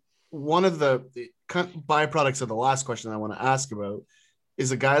 And one of the byproducts of the last question I want to ask about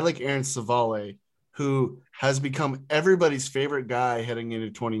is a guy like Aaron Savale, who has become everybody's favorite guy heading into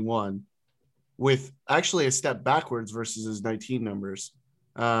 21, with actually a step backwards versus his 19 numbers.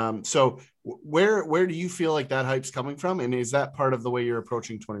 So where do you feel like that hype's coming from? And is that part of the way you're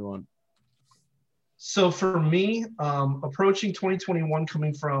approaching 21? So for me, approaching 2021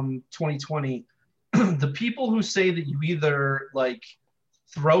 coming from 2020, the people who say that you either like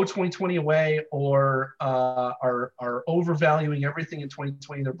throw 2020 away or are overvaluing everything in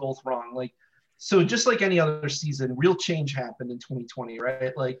 2020, they're both wrong. Like, so just like any other season, real change happened in 2020,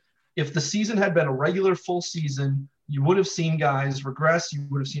 right? Like if the season had been a regular full season, you would have seen guys regress. You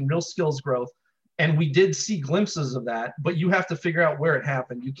would have seen real skills growth. And we did see glimpses of that, but you have to figure out where it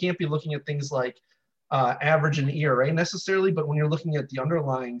happened. You can't be looking at things like average and ERA necessarily, but when you're looking at the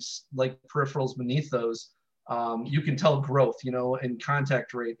underlying like peripherals beneath those, you can tell growth, in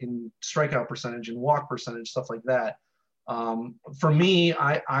contact rate, in strikeout percentage, and walk percentage, stuff like that. For me,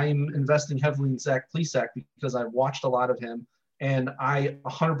 I'm investing heavily in Zach Plesac because I've watched a lot of him, and I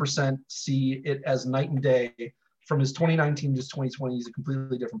 100% see it as night and day. From his 2019 to 2020, he's a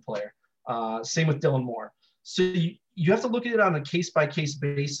completely different player. Same with Dylan Moore. So you have to look at it on a case-by-case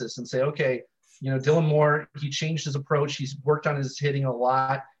basis and say, okay, Dylan Moore, he changed his approach. He's worked on his hitting a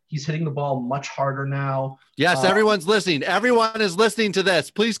lot. He's hitting the ball much harder now. Yes, everyone's listening. Everyone is listening to this.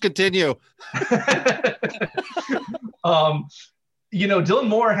 Please continue. Dylan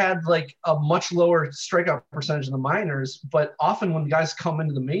Moore had like a much lower strikeout percentage in the minors, but often when guys come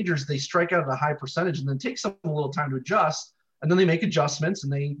into the majors, they strike out at a high percentage and then it takes them a little time to adjust. And then they make adjustments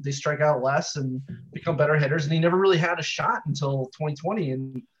and they strike out less and become better hitters. And he never really had a shot until 2020.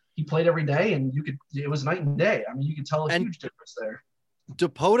 And he played every day and it was night and day. I mean, you could tell a huge difference there.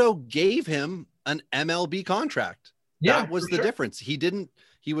 Dipoto gave him an MLB contract. Yeah, that was the difference.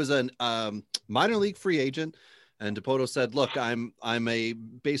 He was a minor league free agent. And Dipoto said, look, I'm a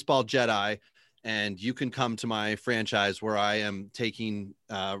baseball Jedi, and you can come to my franchise where I am taking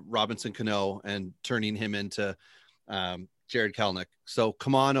Robinson Cano and turning him into Jared Kelenic. So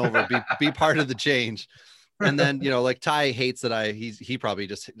come on over, be part of the change. And then, like Ty hates that he probably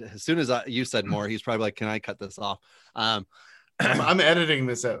just, as soon as you said more, he's probably like, can I cut this off? I'm editing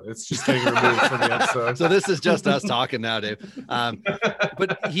this out. It's just getting removed from the episode. So this is just us talking now, Dave.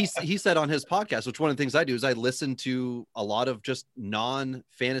 But he said on his podcast, which one of the things I do is I listen to a lot of just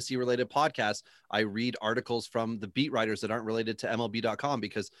non-fantasy related podcasts. I read articles from the beat writers that aren't related to MLB.com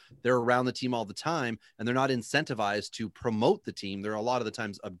because they're around the team all the time and they're not incentivized to promote the team. They're a lot of the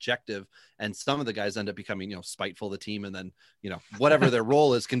times objective, and some of the guys end up becoming, spiteful of the team, and then, whatever their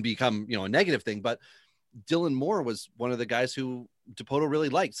role is can become, a negative thing. But Dylan Moore was one of the guys who Dipoto really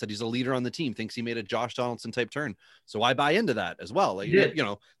liked, said he's a leader on the team, thinks he made a Josh Donaldson type turn. So I buy into that as well. Like,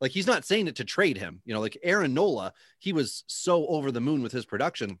 like he's not saying it to trade him, like Aaron Nola, he was so over the moon with his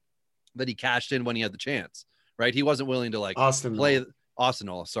production that he cashed in when he had the chance, right? He wasn't willing to Austin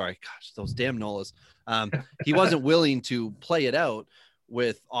Nola. Sorry. Gosh, those damn Nolas. He wasn't willing to play it out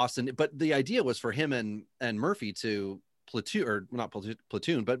with Austin, but the idea was for him and Murphy to platoon, or not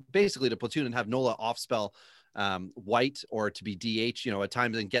platoon, but basically to platoon and have Nola off spell White, or to be DH, at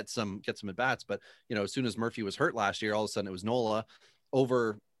times, and get some at bats. But, as soon as Murphy was hurt last year, all of a sudden it was Nola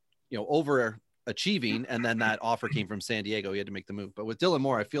over achieving, and then that offer came from San Diego. He had to make the move. But with Dylan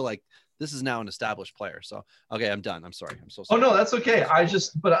Moore, I feel like this is now an established player. So okay, I'm done. I'm sorry. I'm so sorry. Oh no, that's okay.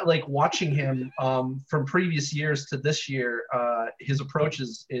 But like watching him from previous years to this year, his approach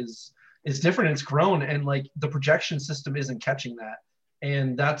is different. It's grown, and like the projection system isn't catching that.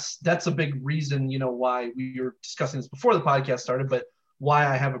 And that's a big reason, why we were discussing this before the podcast started, but why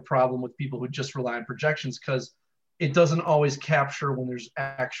I have a problem with people who just rely on projections, because it doesn't always capture when there's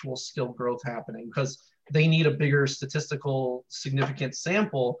actual skill growth happening, because they need a bigger statistical significant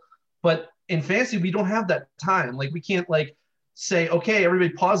sample. But in fantasy, we don't have that time. Like, we can't like say, okay, everybody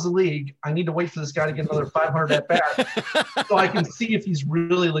pause the league. I need to wait for this guy to get another 500 at bat so I can see if he's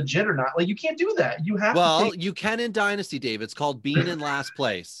really legit or not. Like, you can't do that. You have you can in Dynasty, Dave. It's called being in last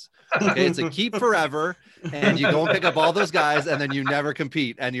place. Okay, it's a keep forever, and you go and pick up all those guys, and then you never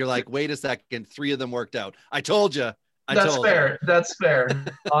compete. And you're like, wait a second, 3 of them worked out. I told you. That's fair. That's fair.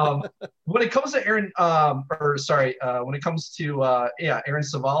 When it comes to Aaron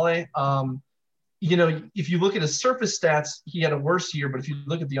Civale, if you look at his surface stats, he had a worse year, but if you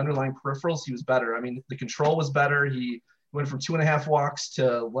look at the underlying peripherals, he was better. I mean, the control was better. He went from 2.5 walks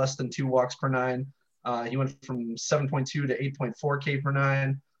to less than 2 walks per 9. He went from 7.2 to 8.4 K per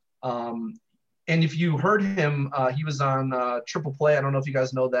 9. And if you heard him, he was on Triple Play. I don't know if you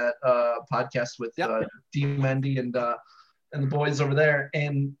guys know that podcast with D. Mendy and the boys over there.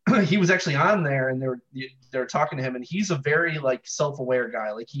 And he was actually on there, and they're talking to him, and he's a very like self-aware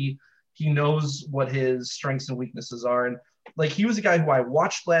guy. Like he knows what his strengths and weaknesses are. And like, he was a guy who I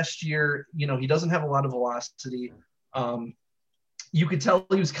watched last year. He doesn't have a lot of velocity. You could tell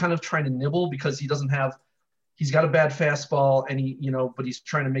he was kind of trying to nibble because he's got a bad fastball, and but he's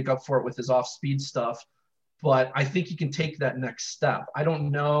trying to make up for it with his off-speed stuff. But I think he can take that next step. I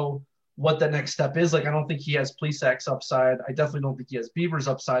don't know what that next step is. Like, I don't think he has Plesac's upside. I definitely don't think he has Bieber's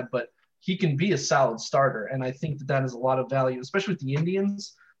upside, but he can be a solid starter. And I think that has a lot of value, especially with the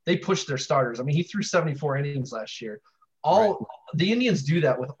Indians. They push their starters. I mean, he threw 74 innings last year. The Indians do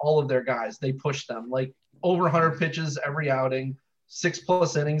that with all of their guys. They push them like over 100 pitches every outing,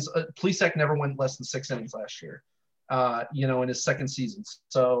 6+ innings. Plesac never went less than 6 innings last year, in his second season.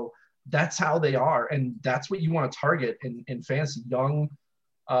 So that's how they are. And that's what you want to target in fantasy. Young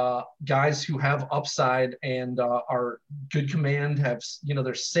guys who have upside and are good command,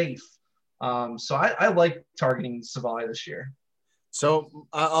 they're safe. So I like targeting Civale this year. So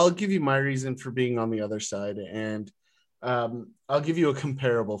I'll give you my reason for being on the other side, and I'll give you a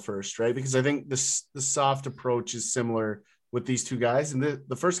comparable first, right? Because I think the soft approach is similar with these two guys. And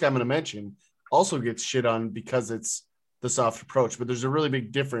the first guy I'm going to mention also gets shit on because it's the soft approach, but there's a really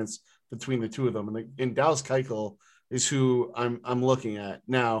big difference between the two of them. And Dallas Keuchel is who I'm looking at.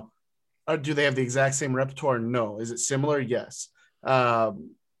 Now, do they have the exact same repertoire? No. Is it similar? Yes.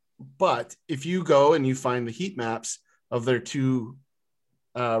 But if you go and you find the heat maps of their two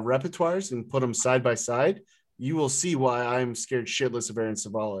repertoires and put them side by side, you will see why I'm scared shitless of Aaron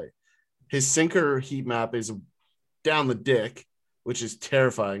Civale. His sinker heat map is down the dick, which is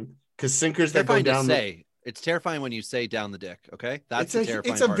terrifying because sinkers that go down it's terrifying when you say down the dick. Okay, that's terrifying.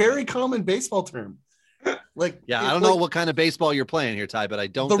 It's a very common baseball term. Like, yeah, I don't know what kind of baseball you're playing here, Ty, but I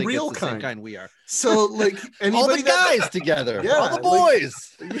don't think it's the same kind we are. So, like, all the guys together, all the boys.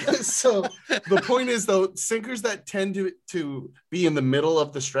 So the point is, though, sinkers that tend to be in the middle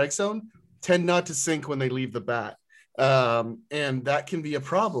of the strike zone tend not to sink when they leave the bat, and that can be a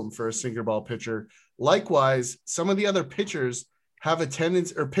problem for a sinker ball pitcher. Likewise, some of the other pitchers have a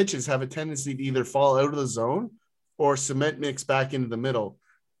tendency to either fall out of the zone or cement mix back into the middle.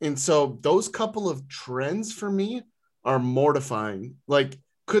 And so those couple of trends for me are mortifying. Like,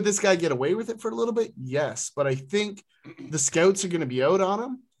 could this guy get away with it for a little bit? Yes. But I think the scouts are going to be out on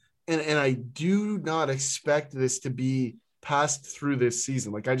him. And I do not expect this to be passed through this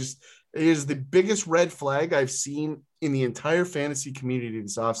season. Like, it is the biggest red flag I've seen in the entire fantasy community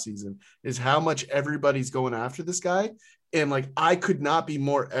this offseason is how much everybody's going after this guy. And like, I could not be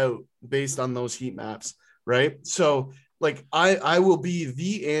more out based on those heat maps. Right. So, like, I will be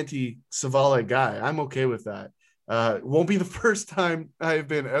the anti-Civale guy. I'm okay with that. It won't be the first time I've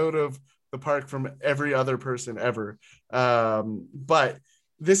been out of the park from every other person ever. But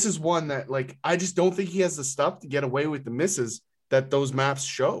this is one that, like, I just don't think he has the stuff to get away with the misses that those maps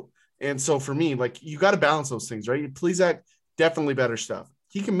show. And so for me, like, you got to balance those things, right? Plesac, definitely better stuff.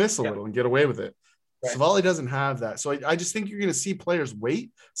 He can miss a little and get away with it. Right. Civale doesn't have that. So I just think you're going to see players wait.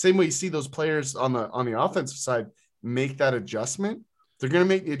 Same way you see those players on the offensive side make that adjustment. They're going to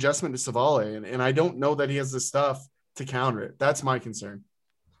make the adjustment to Civale, and I don't know that he has the stuff to counter it. That's my concern.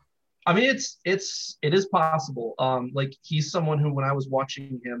 I mean, it is possible. Like, he's someone who, when I was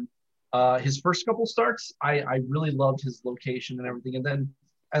watching him, His first couple starts, I really loved his location and everything. And then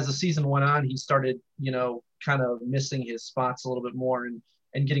as the season went on, he started, kind of missing his spots a little bit more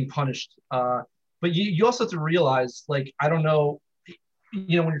and getting punished. But you also have to realize, like, I don't know, when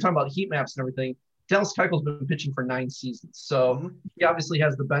you're talking about heat maps and everything, Dallas Keuchel's been pitching for 9 seasons. So he obviously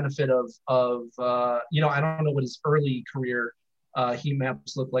has the benefit of I don't know what his early career heat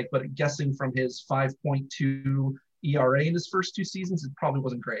maps look like, but guessing from his 5.2 ERA in his first 2 seasons, it probably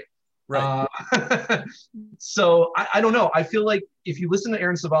wasn't great. Right. So I don't know. I feel like if you listen to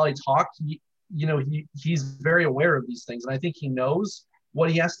Aaron Civale talk, he's very aware of these things. And I think he knows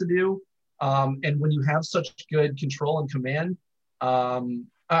what he has to do. And when you have such good control and command,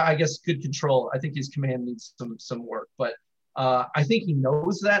 I guess good control, I think his command needs some work. But I think he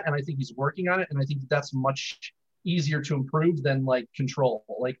knows that, and I think he's working on it. And I think that's much easier to improve than like control.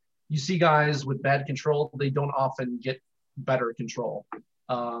 Like you see guys with bad control, they don't often get better control.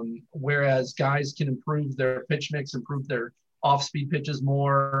 Whereas guys can improve their pitch mix, improve their off-speed pitches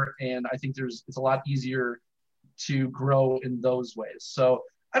more, and I think it's a lot easier to grow in those ways. So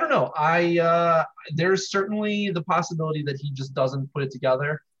I don't know. There's certainly the possibility that he just doesn't put it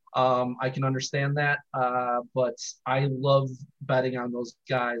together. I can understand that, but I love betting on those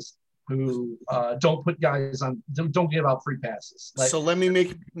guys who don't put guys on, don't give out free passes. So let me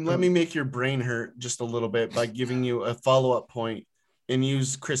make your brain hurt just a little bit by giving you a follow-up point and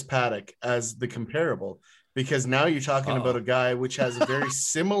use Chris Paddack as the comparable, because now you're talking about a guy which has a very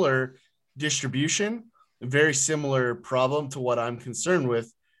similar distribution, a very similar problem to what I'm concerned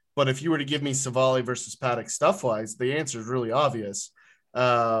with. But if you were to give me Civale versus Paddack stuff-wise, the answer is really obvious,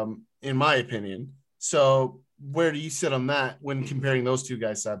 in my opinion. So where do you sit on that when comparing those two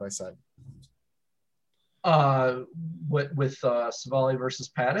guys side by side? With Civale versus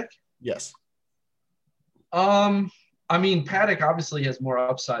Paddack? Yes. I mean, Paddack obviously has more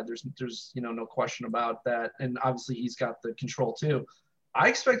upside. There's no question about that. And obviously he's got the control too. I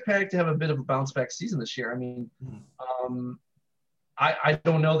expect Paddack to have a bit of a bounce back season this year. I mean, I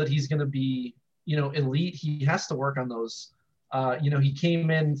don't know that he's going to be, elite. He has to work on those. He came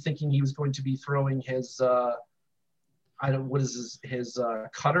in thinking he was going to be throwing his, his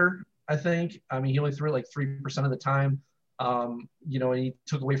cutter, I think. I mean, he only threw it like 3% of the time. And he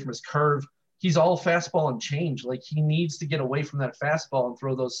took away from his curve. He's all fastball and change. Like he needs to get away from that fastball and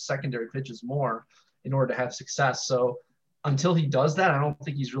throw those secondary pitches more in order to have success. So until he does that, I don't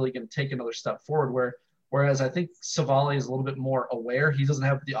think he's really going to take another step forward. Whereas I think Civale is a little bit more aware. He doesn't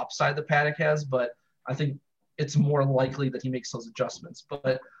have the upside that Paddack has, but I think it's more likely that he makes those adjustments. But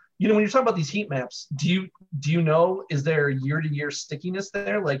when you're talking about these heat maps, do you know, is there year-to-year stickiness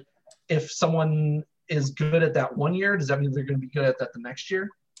there? Like if someone is good at that one year, does that mean they're going to be good at that the next year?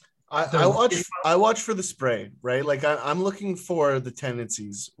 I watch for the spray, right? Like I'm looking for the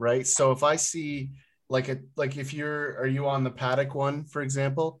tendencies, right? So if I see are you on the Paddack one, for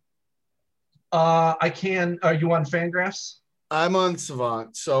example? I can. Are you on Fangraphs? I'm on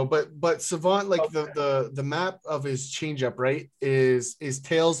Savant. So, but Savant, like the map of his changeup, right, is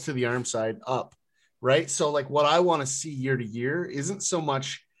tails to the arm side up, right? So like what I want to see year to year isn't so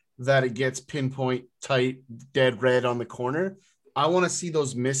much that it gets pinpoint tight, dead red on the corner. I want to see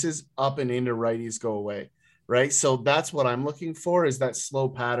those misses up and into righties go away, right? So that's what I'm looking for, is that slow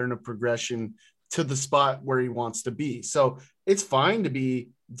pattern of progression to the spot where he wants to be. So it's fine to be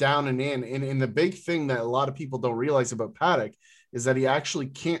down and in. And the big thing that a lot of people don't realize about Paddack is that he actually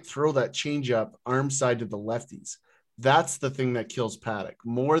can't throw that changeup arm side to the lefties. That's the thing that kills Paddack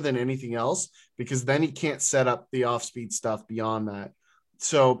more than anything else, because then he can't set up the off-speed stuff beyond that.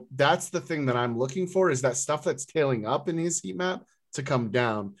 So that's the thing that I'm looking for, is that stuff that's tailing up in his heat map to come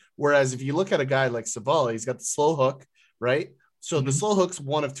down. Whereas if you look at a guy like Civale, he's got the slow hook, right? So the slow hook's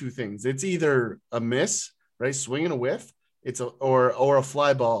one of two things. It's either a miss, right, swing and a whiff, or a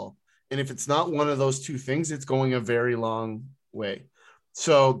fly ball. And if it's not one of those two things, it's going a very long way.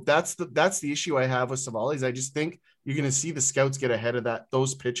 So that's the issue I have with Civale, is I just think you're going to see the scouts get ahead of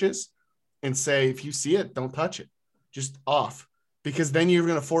those pitches and say, if you see it, don't touch it, just off. Because then you're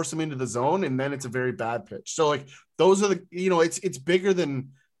going to force them into the zone, and then it's a very bad pitch. So like those are the, it's bigger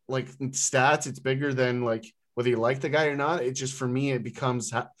than like stats. It's bigger than like whether you like the guy or not. It just, for me, it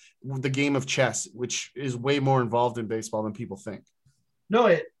becomes the game of chess, which is way more involved in baseball than people think. No,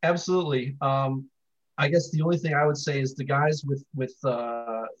 it absolutely. I guess the only thing I would say is the guys with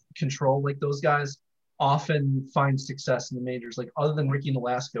control, like those guys, often find success in the majors. Like other than Ricky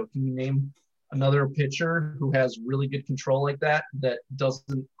Nolasco, can you name another pitcher who has really good control like that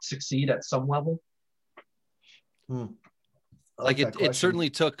doesn't succeed at some level? Like it certainly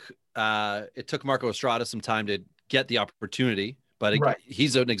took Marco Estrada some time to get the opportunity, But Right.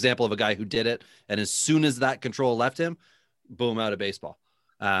 he's an example of a guy who did it. And as soon as that control left him, boom, out of baseball.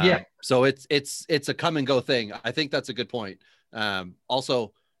 So it's a come and go thing. I think that's a good point.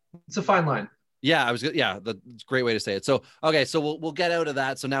 Also, it's a fine line. Yeah, that's a great way to say it. So, okay, so we'll get out of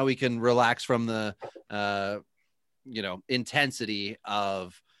that. So now we can relax from the, intensity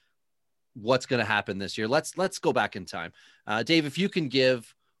of what's going to happen this year. Let's go back in time. Dave, if you can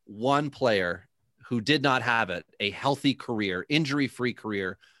give one player who did not have it, a healthy career, injury-free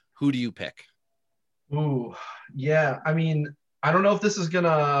career, who do you pick? Ooh, yeah. I mean, I don't know if this is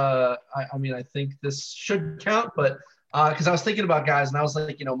gonna. I think this should count, but because I was thinking about guys, and I was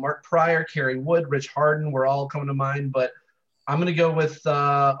like, Mark Pryor, Kerry Wood, Rich Harden were all coming to mind, but I'm gonna go with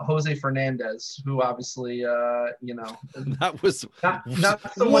Jose Fernandez, who obviously, that was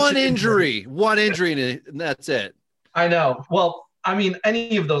not so one much injury, and that's it. I know. Well, I mean,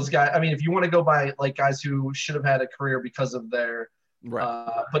 any of those guys. I mean, if you want to go by like guys who should have had a career because of their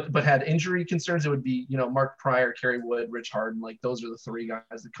right, but had injury concerns, it would be Mark Pryor, Kerry Wood, Rich Harden. Like those are the three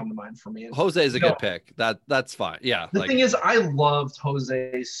guys that come to mind for me. And Jose is a good pick. That's fine. Yeah. The thing is, I loved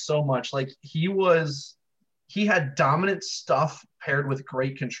Jose so much. Like he had dominant stuff paired with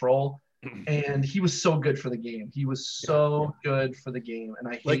great control, and he was so good for the game. He was so good for the game, and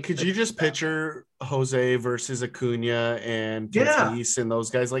I hate could you just picture Jose versus Acuna and Tatis and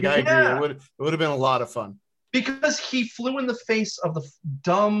those guys? Like I agree, it would have been a lot of fun. Because he flew in the face of the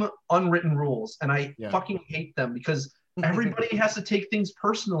dumb unwritten rules, and I fucking hate them because everybody has to take things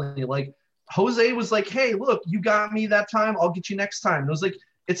personally. Like Jose was like, "Hey, look, you got me that time. I'll get you next time." And it was like,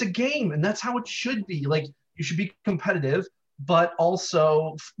 it's a game, and that's how it should be. Like you should be competitive, but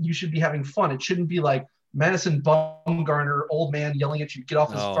also you should be having fun. It shouldn't be like Madison Bumgarner, old man, yelling at you, get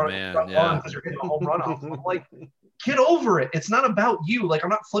off his front lawn because you're hitting a home run off. I'm like, get over it. It's not about you. Like I'm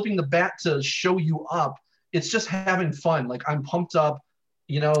not flipping the bat to show you up. It's just having fun. Like I'm pumped up,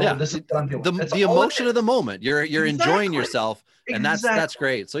 this is what I'm doing. The emotion of the moment. You're enjoying yourself, and that's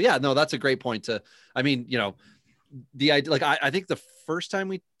great. So that's a great point to, I mean, the idea, like I think the first time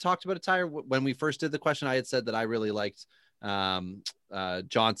we talked about a tire, when we first did the question, I had said that I really liked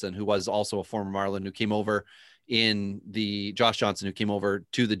Johnson, who was also a former Marlin, who came over Josh Johnson, who came over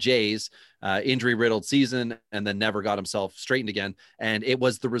to the Jays, injury riddled season, and then never got himself straightened again. And it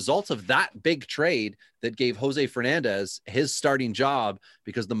was the result of that big trade that gave Jose Fernandez his starting job,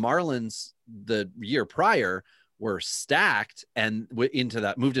 because the Marlins the year prior were stacked and moved into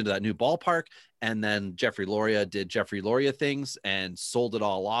that new ballpark. And then Jeffrey Loria did Jeffrey Loria things and sold it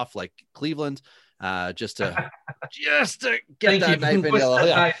all off like Cleveland. Just to get that knife in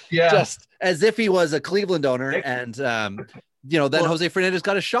yellow. Just as if he was a Cleveland owner. And, then Jose Fernandez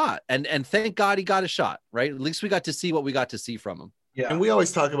got a shot, and thank God he got a shot, right? At least we got to see what we got to see from him. Yeah. And we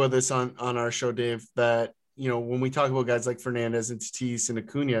always talk about this on our show, Dave, that, when we talk about guys like Fernandez and Tatis and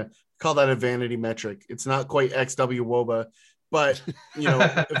Acuna, call that a vanity metric. It's not quite XW Woba, but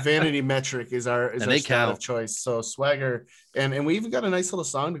vanity metric is our stat of choice. So swagger, and we even got a nice little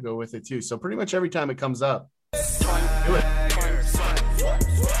song to go with it too. So pretty much every time it comes up, do it.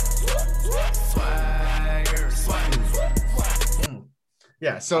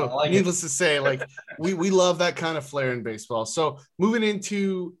 Yeah, so needless to say, like we love that kind of flair in baseball. So moving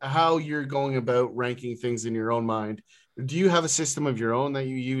into how you're going about ranking things in your own mind, do you have a system of your own that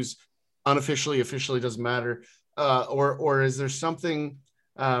you use unofficially, officially, doesn't matter? Or is there something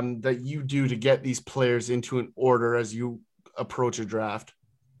that you do to get these players into an order as you approach a draft?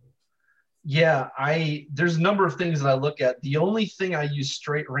 Yeah, there's a number of things that I look at. The only thing I use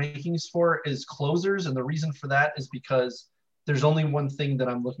straight rankings for is closers. And the reason for that is because there's only one thing that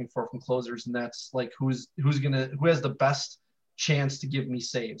I'm looking for from closers, and that's like who has the best chance to give me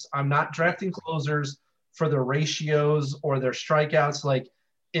saves. I'm not drafting closers for their ratios or their strikeouts. Like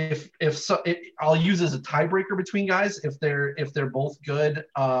I'll use as a tiebreaker between guys. If they're both good,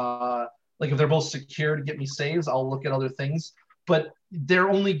 like if they're both secure to get me saves, I'll look at other things. But they're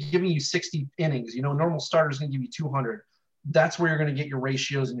only giving you 60 innings. Normal starter's going to give you 200. That's where you're going to get your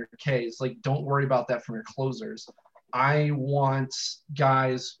ratios and your Ks. Like, don't worry about that from your closers. I want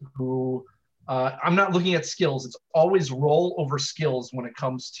guys who I'm not looking at skills. It's always role over skills when it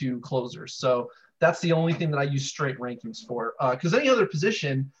comes to closers. So that's the only thing that I use straight rankings for. Because any other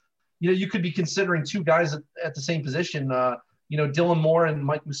position, you could be considering two guys at the same position, Dylan Moore and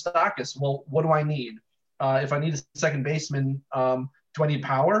Mike Moustakas. Well, what do I need? If I need a second baseman, do I need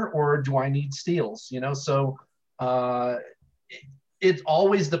power or do I need steals? So it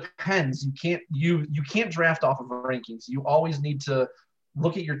always depends. You can't draft off of rankings. You always need to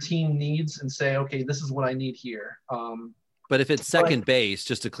look at your team needs and say, okay, this is what I need here. But if it's second base,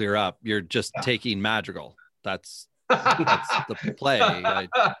 just to clear up, you're just taking Madrigal. That's That's the play.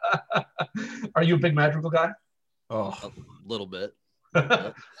 Are you a big Madrigal guy? Oh, A little bit.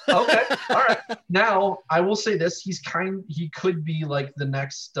 Okay, all right. Now I will say this: he could be like the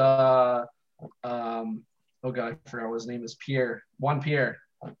next. Oh God, I forgot what his name is. Juan Pierre.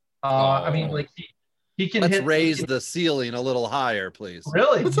 I mean, like he can. Let's raise the ceiling a little higher, please.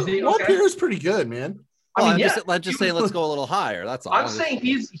 Really? Juan Pierre is pretty good, man. Well, let's just say let's go a little higher. That's all. I'm saying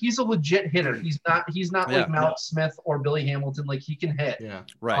he's a legit hitter. He's not like Mallex Smith or Billy Hamilton. Like he can hit. Yeah.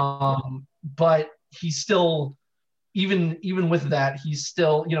 Right. But he's still, even with that, he's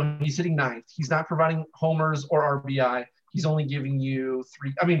still, he's hitting ninth. He's not providing homers or RBI. He's only giving you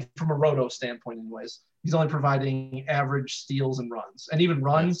 3. I mean, from a roto standpoint, anyways, he's only providing average steals and runs, and even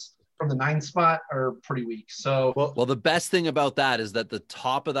runs from the 9th spot are pretty weak. So, well, the best thing about that is that the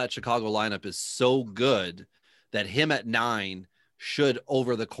top of that Chicago lineup is so good that him at 9 should,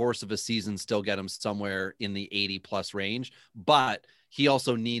 over the course of a season, still get him somewhere in the 80+ range. But he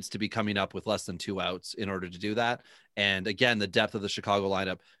also needs to be coming up with less than 2 outs in order to do that. And again, the depth of the Chicago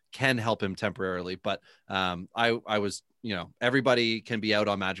lineup can help him temporarily. But I was, everybody can be out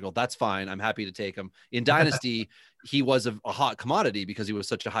on Madrigal. That's fine. I'm happy to take him. In Dynasty, he was a hot commodity because he was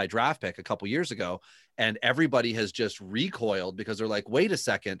such a high draft pick a couple years ago. And everybody has just recoiled because they're like, wait a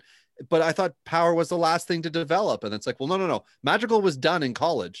second. But I thought power was the last thing to develop. And it's like, well, no. Madrigal was done in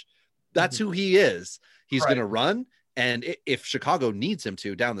college. That's who he is. He's going to run. And if Chicago needs him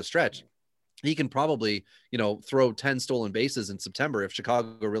to down the stretch, he can probably, throw 10 stolen bases in September if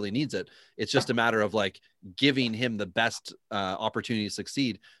Chicago really needs it. It's just a matter of like giving him the best opportunity to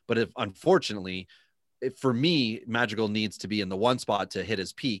succeed. But unfortunately, for me, Madrigal needs to be in the 1 spot to hit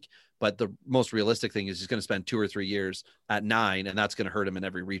his peak. But the most realistic thing is he's going to spend 2 or 3 years at 9, and that's going to hurt him in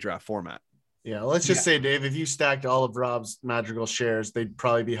every redraft format. Yeah, let's just say, Dave, if you stacked all of Rob's Madrigal shares, they'd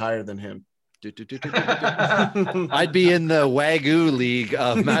probably be higher than him. I'd be in the Wagyu league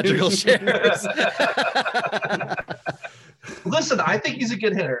of Madrigal shares. Listen, I think he's a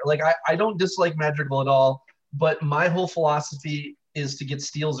good hitter. Like I don't dislike Madrigal at all, but my whole philosophy is to get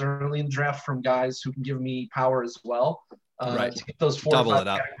steals early in the draft from guys who can give me power as well. Right. To get those 4 or 5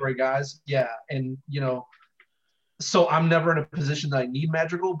 category guys. Yeah. And, so I'm never in a position that I need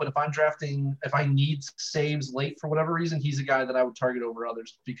Madrigal, but if I need saves late for whatever reason, he's a guy that I would target over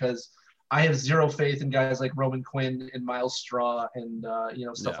others because I have zero faith in guys like Roman Quinn and Miles Straw and,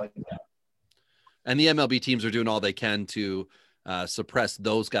 stuff like that. And the MLB teams are doing all they can to suppress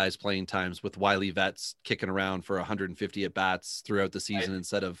those guys' playing times with wily vets kicking around for 150 at bats throughout the season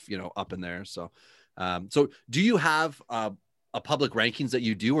instead of, up in there. So, do you have a public rankings that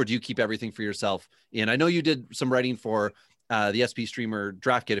you do, or do you keep everything for yourself? And I know you did some writing for the SP Streamer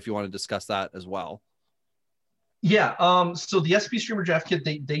Draft Kit, if you want to discuss that as well. Yeah. So the SP Streamer Draft Kit,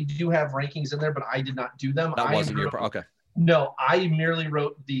 they do have rankings in there, but I did not do them. That wasn't your okay. No, I merely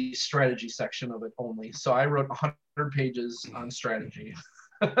wrote the strategy section of it only. So I wrote 100 pages on strategy.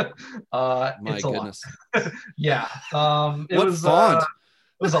 My goodness. Yeah. It what was font?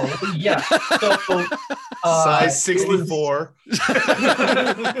 It was so size 64.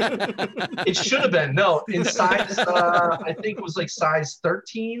 It should have been in size. I think it was like size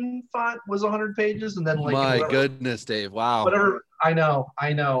 13 font was 100 pages, and then like my goodness, Dave! Wow. Whatever. I know.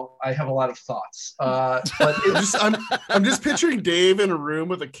 I have a lot of thoughts. But I'm just picturing Dave in a room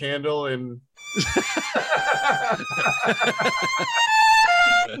with a candle and.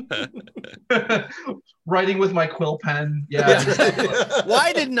 Writing with my quill pen. Yeah.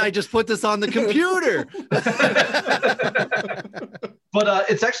 Why didn't I just put this on the computer? But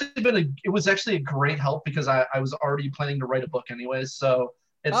it was actually a great help because I was already planning to write a book anyways. So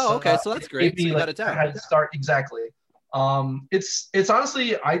it's okay. So that's great. So you got it down. I had to start exactly. It's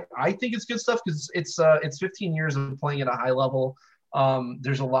honestly, I think it's good stuff because it's 15 years of playing at a high level.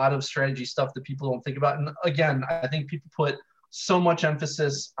 There's a lot of strategy stuff that people don't think about. And again, I think people put so much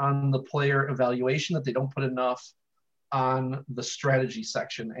emphasis on the player evaluation that they don't put enough on the strategy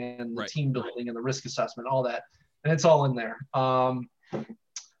section and the team building and the risk assessment, all that. And it's all in there. I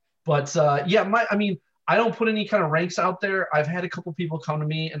don't put any kind of ranks out there. I've had a couple people come to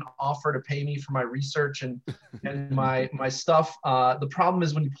me and offer to pay me for my research and my stuff. The problem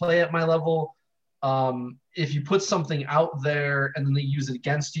is when you play at my level, if you put something out there and then they use it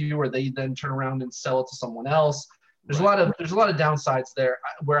against you, or they then turn around and sell it to someone else, there's a lot of downsides there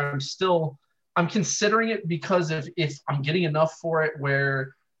where I'm considering it because if I'm getting enough for it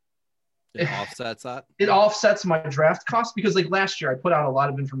where it offsets that. It offsets my draft cost because like last year I put out a lot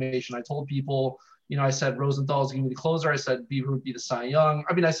of information. I told people, I said Rosenthal is going to be the closer. I said Bieber would be the Cy Young.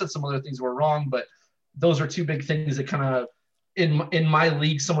 I mean, I said some other things were wrong, but those are 2 big things that kind of in my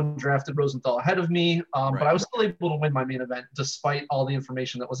league, someone drafted Rosenthal ahead of me, but I was still able to win my main event despite all the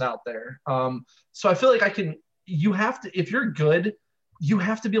information that was out there. So I feel like you have to, if you're good, you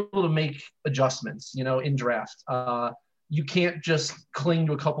have to be able to make adjustments, in draft. You can't just cling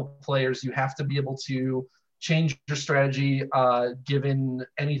to a couple players. You have to be able to change your strategy given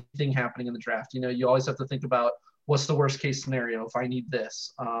anything happening in the draft. You always have to think about what's the worst case scenario if I need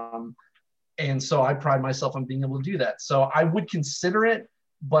this. And so I pride myself on being able to do that. So I would consider it,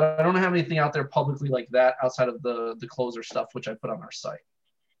 but I don't have anything out there publicly like that outside of the closer stuff, which I put on our site.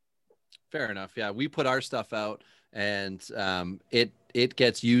 Fair enough. Yeah, we put our stuff out, and it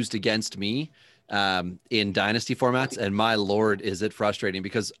gets used against me in dynasty formats. And my Lord, is it frustrating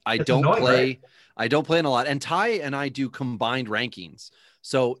because I don't play in a lot. And Ty and I do combined rankings.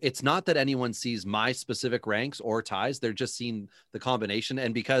 So it's not that anyone sees my specific ranks or Ty's. They're just seeing the combination.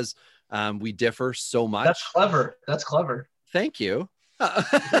 And because we differ so much. That's clever. Thank you.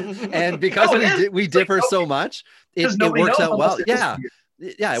 And because we differ so much, it works out well. Yeah.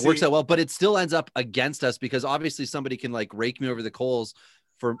 Yeah, it works out well, but it still ends up against us because obviously somebody can like rake me over the coals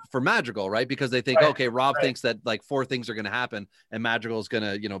for Madrigal, right? Because they think, okay, Rob thinks that like 4 things are going to happen and Madrigal is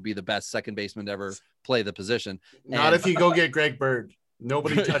going to, be the best second baseman to ever play the position. Not if you go get Greg Bird.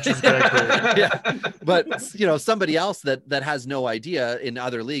 Nobody touches Greg Bird. Yeah. But, somebody else that has no idea in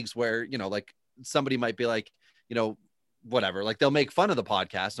other leagues where, like somebody might be like, whatever, like they'll make fun of the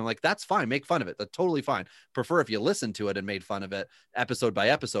podcast. I'm like, that's fine. Make fun of it. That's totally fine. Prefer if you listen to it and made fun of it episode by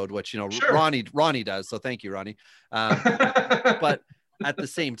episode, which, sure. Ronnie does. So thank you, Ronnie. But at the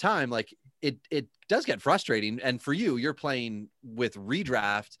same time, like it does get frustrating. And for you're playing with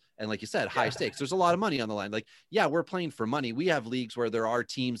redraft and like you said, high stakes. There's a lot of money on the line. Like, yeah, we're playing for money. We have leagues where there are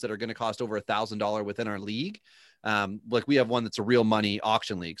teams that are going to cost over $1,000 within our league. Like we have one that's a real money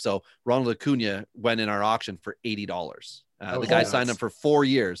auction league. So Ronald Acuna went in our auction for $80. The guy signed up for 4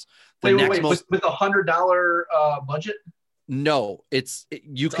 years. With $100 budget? No, it's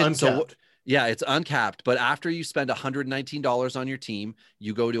uncapped. So yeah, it's uncapped. But after you spend $119 on your team,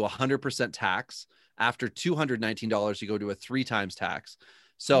 you go to 100% tax. After $219, you go to a 3 times tax.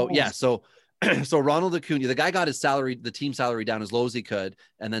 So so Ronald Acuna, the guy got his salary, the team salary down as low as he could,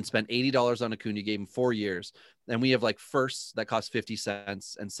 and then spent $80 on Acuna, gave him 4 years. And we have like firsts that cost 50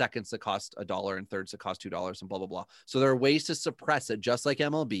 cents and seconds that cost $1 and thirds that cost $2 and blah, blah, blah. So there are ways to suppress it, just like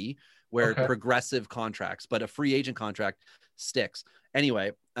MLB, where progressive contracts, but a free agent contract sticks.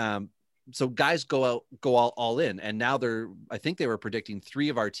 Anyway, so guys go all in, and now I think they were predicting 3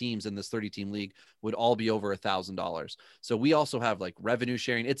 of our teams in this 30-team league would all be over $1,000. So we also have like revenue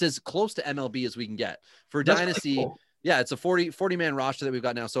sharing. It's as close to MLB as we can get for Dynasty. Cool. Yeah, it's a 40 man roster that we've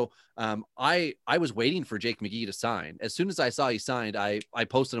got now. So I was waiting for Jake McGee to sign. As soon as I saw he signed, I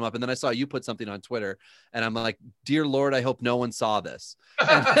posted him up, and then I saw you put something on Twitter, and I'm like, dear Lord, I hope no one saw this.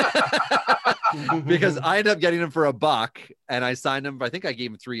 Because I ended up getting him for $1 and I signed him. I think I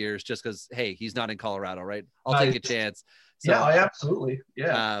gave him 3 years just because, hey, he's not in Colorado, right? I'll take a chance. So, yeah, absolutely.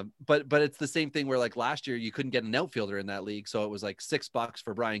 Yeah. But it's the same thing where like last year you couldn't get an outfielder in that league. So it was like $6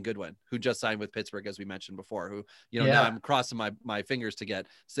 for Brian Goodwin, who just signed with Pittsburgh, as we mentioned before, who, now I'm crossing my fingers to get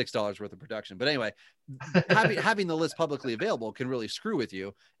 $6 worth of production. But anyway, having the list publicly available can really screw with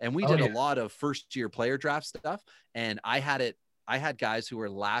you. And we did a lot of first year player draft stuff. And I had guys who were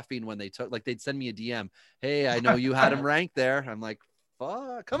laughing when they'd send me a DM. Hey, I know you had him ranked there. I'm like,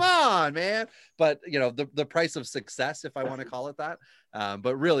 fuck, come on, man. But the price of success, if I want to call it that.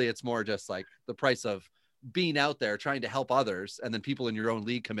 But really it's more just like the price of being out there trying to help others. And then people in your own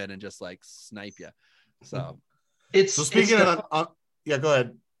league come in and just like snipe you. So speaking of, yeah, go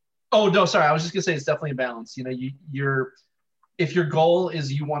ahead. Oh no, sorry. I was just gonna say it's definitely a balance. If your goal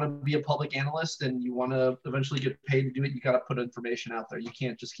is you want to be a public analyst and you want to eventually get paid to do it, you got to put information out there. You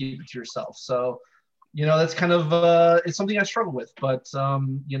can't just keep it to yourself. So, that's kind of, it's something I struggle with, but,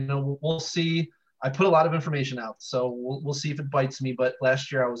 we'll see. I put a lot of information out, so we'll see if it bites me, but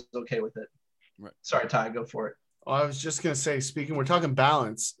last year I was okay with it. Right. Sorry, Ty, go for it. Well, I was just going to say, we're talking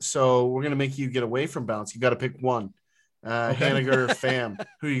balance. So we're going to make you get away from balance. You got to pick one. Haniger, Pham.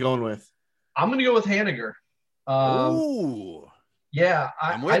 Who are you going with? I'm going to go with Haniger. Ooh. Yeah,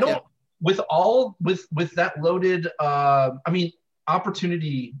 I don't with that loaded.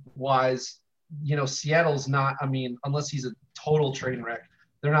 Opportunity wise, Seattle's not. Unless he's a total train wreck,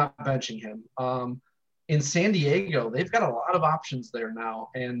 they're not benching him. In San Diego, they've got a lot of options there now,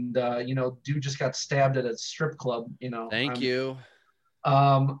 and dude just got stabbed at a strip club. Thank you.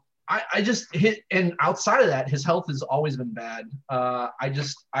 I just hit, and outside of that, his health has always been bad. I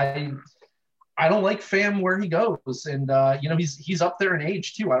don't like Pham where he I he's up there in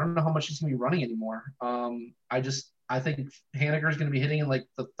age too. I don't know how much he's gonna be running anymore. I I think Haniger is going to be hitting in like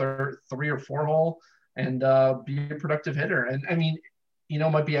the 3 or 4 hole and be a productive hitter. And I mean,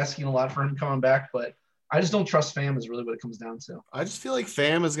 might be asking a lot for him coming back, but I just don't trust Pham is really what it comes down to. I just feel like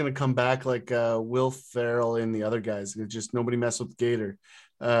Pham is going to come back like Will Ferrell and the other guys. It's just nobody mess with Gator.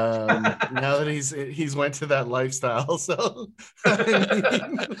 Now that he's went to that lifestyle. So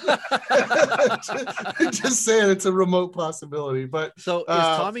just saying it's a remote possibility. But so is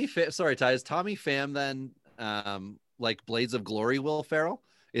Tommy is Tommy Pham then like Blades of Glory Will Ferrell?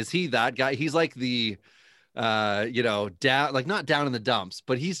 Is he that guy? He's like the down, like not down in the dumps,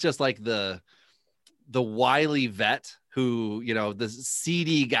 but he's just like the wily vet who, the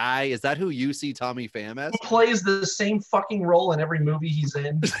seedy guy. Is that who you see Tommy Pham as? Who plays the same fucking role in every movie he's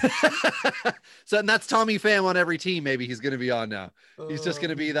in. So, and that's Tommy Pham on every team. Maybe he's going to be on now. He's just going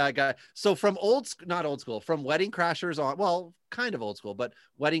to be that guy. So from not old school, from Wedding Crashers on, well, kind of old school, but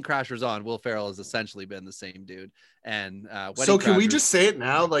Wedding Crashers on, Will Ferrell has essentially been the same dude. And so can we just say it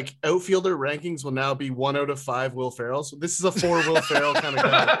now? Like outfielder rankings will now be 1 out of 5 Will Ferrell. So this is a 4 Will Ferrell kind of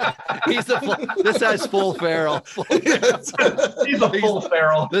guy. This guy's full Ferrell. He's a full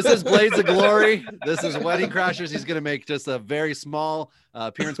Ferrell. This is Blades of Glory. This is Wedding Crashers. He's going to make just a very small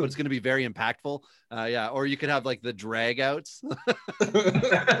appearance, but it's going to be very impactful. Or you could have like the dragouts.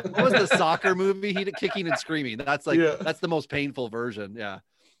 What was the soccer movie? He did Kicking and Screaming. That's that's the most painful version. Yeah.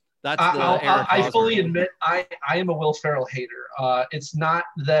 That's I fully admit I am a Will Ferrell hater. It's not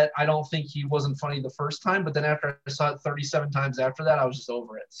that I don't think he wasn't funny the first time, but then after I saw it 37 times after that, I was just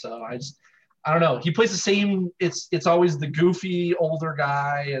over it. So I don't know. He plays the same. It's always the goofy older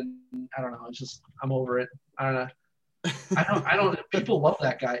guy, and I don't know. It's just I'm over it. I don't know. I don't. People love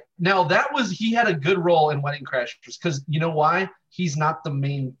that guy. Now he had a good role in Wedding Crashers because you know why? He's not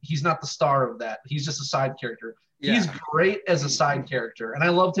the star of that. He's just a side character. Yeah. He's great as a side character, and I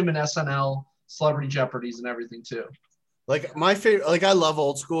loved him in SNL, Celebrity Jeopardies, and everything too. Like my favorite, like I love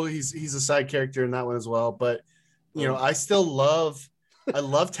Old School. He's a side character in that one as well. But I still love. I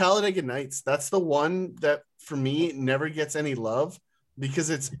love Talladega Nights. That's the one that for me never gets any love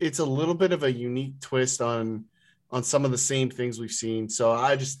because it's a little bit of a unique twist on some of the same things we've seen. So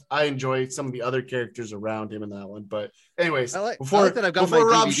I enjoy some of the other characters around him in that one. But anyways, before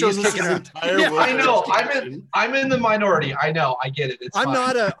Rob shows us his entire I know I'm in the minority. I know, I get it. I'm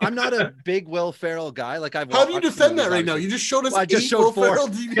not a big Will Ferrell guy. Like how do you defend that right now? You just showed us. I just showed 4.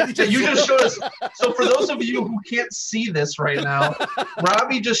 Yeah, you just showed us. So for those of you who can't see this right now,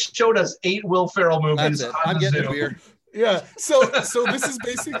 Robbie just showed us 8 Will Ferrell movies. I'm getting a beer. Yeah. So this is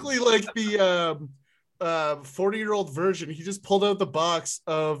basically like the 40-year-old version. He just pulled out the box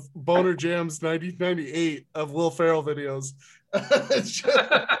of Boner Jam's 1998 of Will Ferrell videos.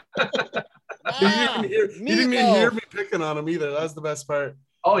 He didn't even hear me picking on him either. That was the best part.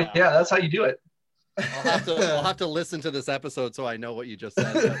 Oh yeah, that's how you do it. I'll have to listen to this episode so I know what you just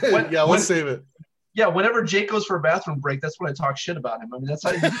said. Let's save it. Yeah, whenever Jake goes for a bathroom break, that's when I talk shit about him. I mean, that's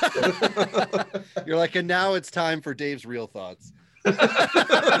how you do it. You're like, and now it's time for Dave's real thoughts. Fuck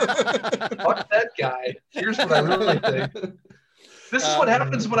that guy. Here's what I really think. This is what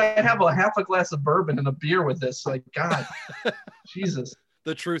happens when I have a half a glass of bourbon and a beer with this. Like, God, Jesus.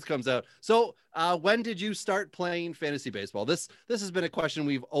 The truth comes out. So when did you start playing fantasy baseball? This has been a question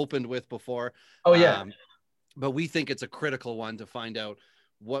we've opened with before. Oh, yeah. But we think it's a critical one to find out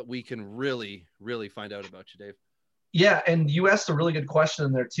what we can really, really find out about you, Dave. Yeah, and you asked a really good question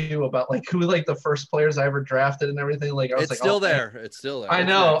in there too about like who like the first players I ever drafted and everything. Like I was it's still there. It's still there. I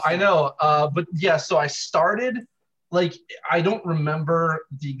know. But yeah, so I started like I don't remember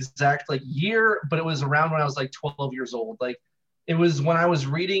the exact like year, but it was around when I was like 12 years old. Like it was when I was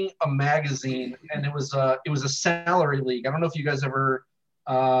reading a magazine, and it was a salary league. I don't know if you guys ever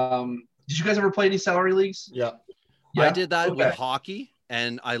did you guys ever play any salary leagues? Yeah. I did that with hockey,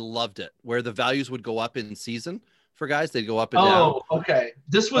 and I loved it. Where the values would go up in season. For guys, they go up and down. Oh, okay.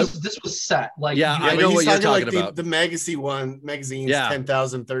 This was set. Like, yeah, I know what you're talking about. The magazines,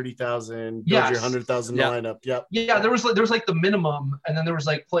 10,000, 30,000, build your 100,000 lineup. Yep. Yeah, there was like the minimum, and then there was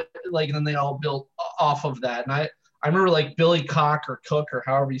like and then they all built off of that. And I remember like Billy Cock or Cook or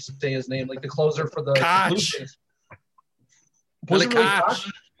however you say his name, like the closer for the Blue Jays. Was it really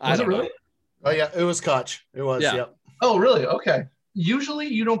Koch? Was it really? Oh yeah, it was Koch. It was. Yeah. Yep. Oh really? Okay. Usually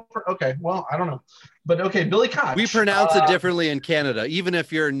you don't. Okay. Well, I don't know. But okay, Billy Koch. We pronounce it differently in Canada. Even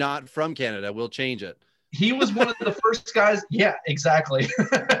if you're not from Canada, we'll change it. He was one of the first guys. Yeah, exactly.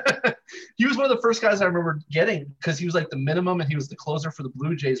 He was one of the first guys I remember getting because he was like the minimum and he was the closer for the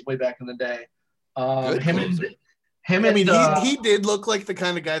Blue Jays way back in the day. He did look like the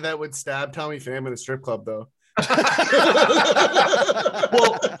kind of guy that would stab Tommy Pham in a strip club, though.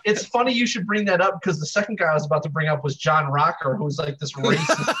 Well, it's funny you should bring that up because the second guy I was about to bring up was John Rocker, who's like this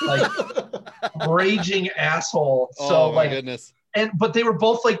racist, like raging asshole. So Oh my goodness. But they were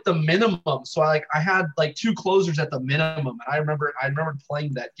both like the minimum. So I had like 2 closers at the minimum. And I remember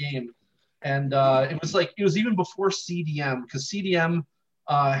playing that game. And it was even before CDM, because CDM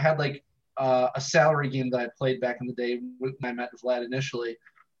had like a salary game that I played back in the day when I met Vlad initially.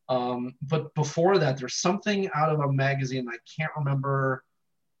 But before that, there's something out of a magazine. I can't remember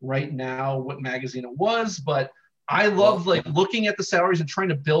right now what magazine it was, but I love like looking at the salaries and trying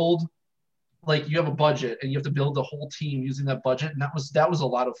to build, like you have a budget and you have to build the whole team using that budget. And that was a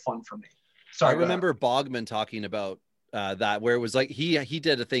lot of fun for me. Sorry. I remember Bogman talking about that, where it was like, he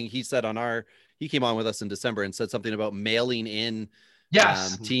did a thing. He said he came on with us in December and said something about mailing in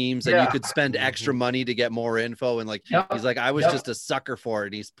teams, and you could spend extra money to get more info. And like, he's like, I was just a sucker for it.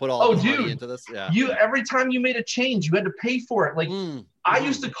 And he's put all his money into this. Yeah. Every time you made a change, you had to pay for it. Like I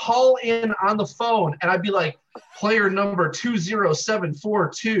used to call in on the phone and I'd be like, player number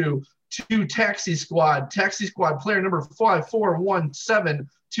 20742 to taxi squad, player number 5417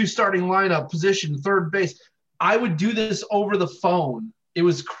 to starting lineup, position, third base. I would do this over the phone. It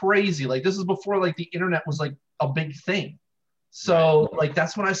was crazy. Like this is before like the internet was like a big thing. So like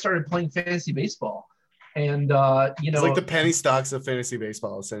that's when I started playing fantasy baseball, and it's like the penny stocks of fantasy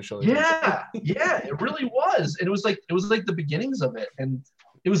baseball, essentially. Yeah, it really was, and it was like the beginnings of it, and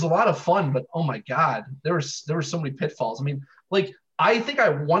it was a lot of fun. But oh my god, there were so many pitfalls. I mean, like I think I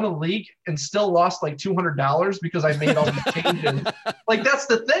won a league and still lost like $200 because I made all these changes. Like that's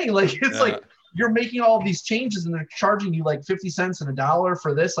the thing. Like it's like you're making all these changes and they're charging you like 50 cents and $1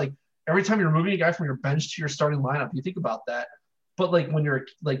 for this. Like every time you're moving a guy from your bench to your starting lineup, you think about that. But like when you're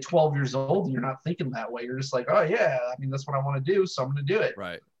like 12 years old and you're not thinking that way, you're just like, oh yeah, I mean, that's what I want to do. So I'm going to do it.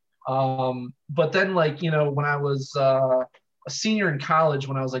 Right. But then like, when I was a senior in college,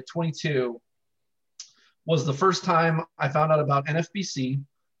 when I was like 22, was the first time I found out about NFBC.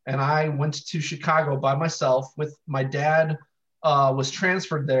 And I went to Chicago by myself with my dad, was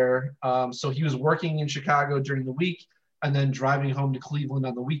transferred there. So he was working in Chicago during the week and then driving home to Cleveland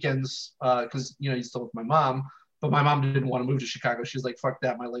on the weekends. Cause he's still with my mom. But my mom didn't want to move to Chicago. She's like, "Fuck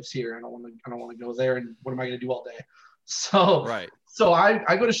that! My life's here. I don't want to go there. And what am I going to do all day?" So I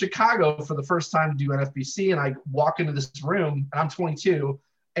go to Chicago for the first time to do NFBC, and I walk into this room, and I'm 22,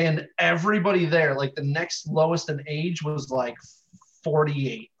 and everybody there, like the next lowest in age was like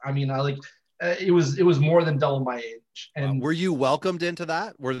 48. I mean, it was more than double my age. And were you welcomed into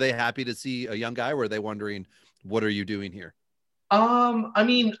that? Were they happy to see a young guy? Were they wondering, what are you doing here? I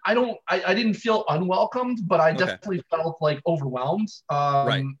mean, I didn't feel unwelcomed, but I definitely felt like overwhelmed.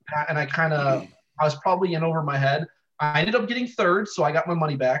 And I was probably in over my head. I ended up getting third, so I got my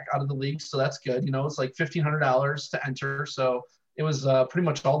money back out of the league. So that's good. It's like $1,500 to enter. So it was pretty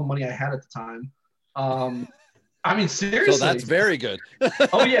much all the money I had at the time. I mean, seriously. So that's very good.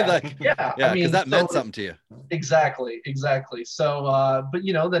 Oh yeah. Yeah. I mean, because that meant something to you. Exactly. So, but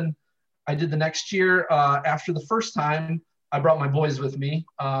then I did the next year, after the first time, I brought my boys with me,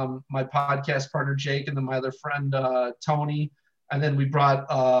 my podcast partner, Jake, and then my other friend, Tony. And then we brought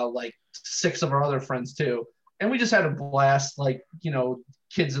like 6 of our other friends too. And we just had a blast, like,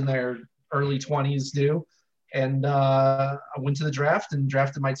 kids in their early 20s do. And I went to the draft and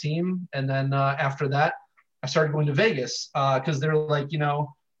drafted my team. And then after that, I started going to Vegas because they're like,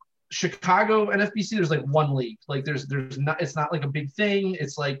 Chicago NFBC, there's like one league. Like there's not, it's not like a big thing.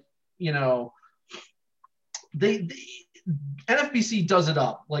 It's like, they NFBC does it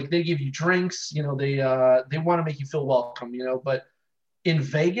up. Like they give you drinks, they want to make you feel welcome, but in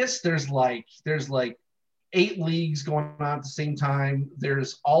Vegas, there's like 8 leagues going on at the same time.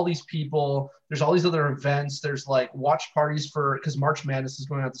 There's all these people, there's all these other events. There's like watch parties because March Madness is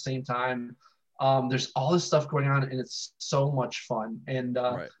going on at the same time. There's all this stuff going on and it's so much fun. And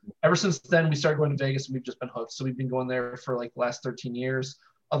ever since then we started going to Vegas and we've just been hooked. So we've been going there for like the last 13 years.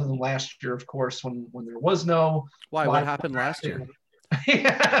 Other than last year, of course, when there was no. Why? What happened last year?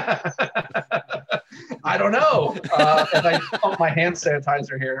 I don't know. And I pump my hand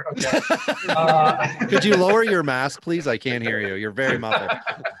sanitizer here. Okay. Could you lower your mask, please? I can't hear you. You're very muffled.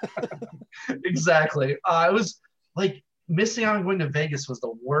 Exactly. It was like missing out on going to Vegas was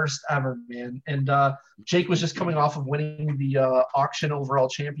the worst ever, man. And Jake was just coming off of winning the auction overall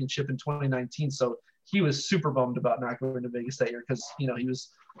championship in 2019, so he was super bummed about not going to Vegas that year because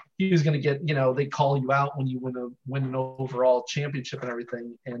he was going to get they call you out when you win an overall championship and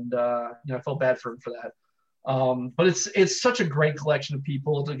everything, and I felt bad for him for that. But it's such a great collection of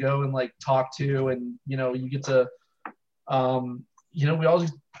people to go and like talk to, and you get to we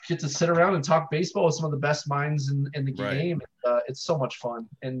always get to sit around and talk baseball with some of the best minds in the game. It's so much fun.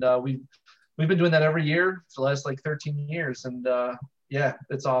 And we've been doing that every year for the last like 13 years. And yeah,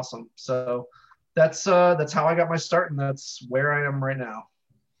 it's awesome. So that's how I got my start, and that's where I am right now.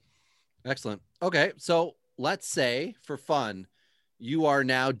 Excellent. Okay. So let's say for fun, you are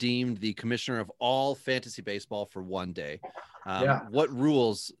now deemed the commissioner of all fantasy baseball for one day. What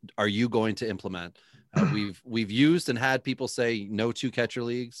rules are you going to implement? We've used and had people say no 2 catcher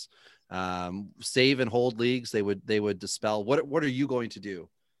leagues, save and hold leagues. They would dispel. What are you going to do?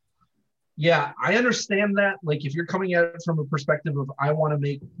 Yeah, I understand that. Like, if you're coming at it from a perspective of I want to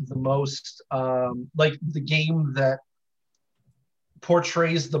make the most, like the game that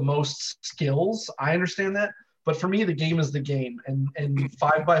portrays the most skills, I understand that. But for me, the game is the game, and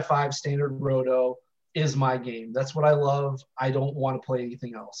 5x5 standard roto is my game. That's what I love. I don't want to play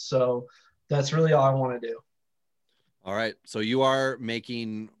anything else. So that's really all I want to do. All right. So you are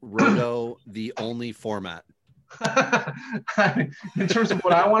making roto the only format. In terms of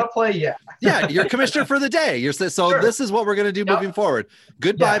what I want to play, yeah. Yeah, you're commissioner for the day. Sure. This is what we're going to do moving forward.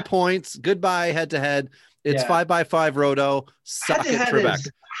 Goodbye points. Goodbye head-to-head. It's 5x5 roto. Suck it, Trebek.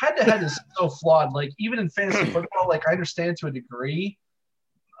 Head-to-head is so flawed. Like, even in fantasy football, like, I understand to a degree,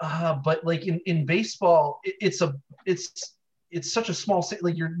 but like in baseball, it's such a small,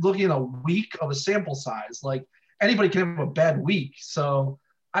 like, you're looking at a week of a sample size. Like, anybody can have a bad week. So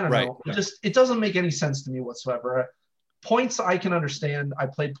I don't know. It doesn't make any sense to me whatsoever. Points I can understand. I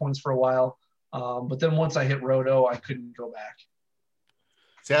played points for a while, but then once I hit roto, I couldn't go back.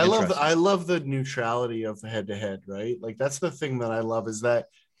 See, I love the neutrality of the head-to-head, right? Like, that's the thing that I love, is that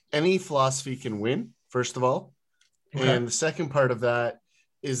any philosophy can win, first of all. Okay. And the second part of that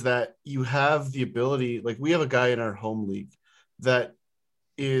is that you have the ability, like, we have a guy in our home league that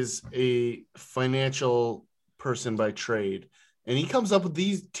is a financial person by trade, and he comes up with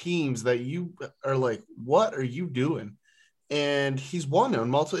these teams that you are like, what are you doing? And he's won on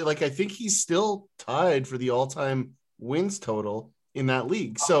multiple, like, I think he's still tied for the all-time wins total in that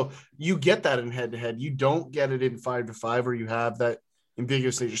league. So you get that in head-to-head. You don't get it in 5x5, where you have that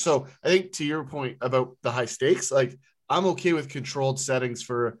ambiguous nature. So I think, to your point about the high stakes, like, I'm okay with controlled settings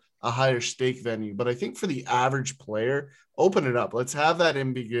for a higher stake venue, but I think for the average player, open it up. Let's have that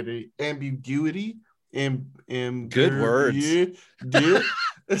ambiguity. Good words.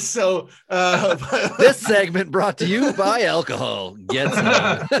 So this segment brought to you by alcohol. Get some.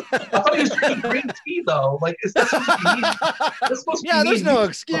 I thought he was drinking green tea, though. Like, is that supposed to be there's no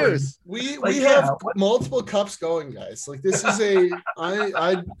excuse. We have multiple cups going, guys. Like, this is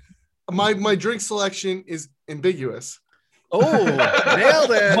my drink selection is ambiguous. Oh,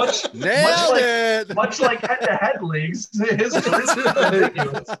 nailed it. Nailed it. Much like head-to-head leagues, his drink is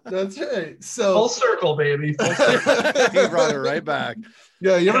ambiguous. That's right. So full circle, baby. Full circle. He brought it right back.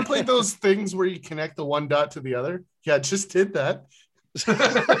 Yeah, you ever played those things where you connect the one dot to the other? Yeah, just did that.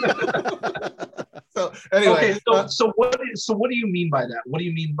 So anyway, okay. So what do you mean by that? What do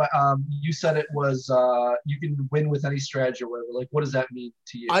you mean by you said it was you can win with any strategy or whatever? Like, what does that mean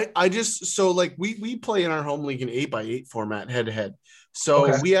to you? I just, so like we play in our home league in 8x8 format head to head.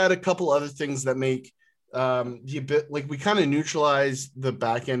 So we add a couple other things that make like, we kind of neutralize the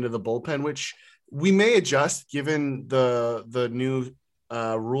back end of the bullpen, which we may adjust given the new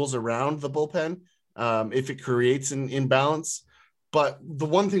rules around the bullpen if it creates an imbalance. But the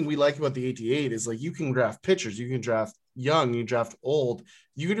one thing we like about the 8x8 is, like, you can draft pitchers, you can draft young, you draft old,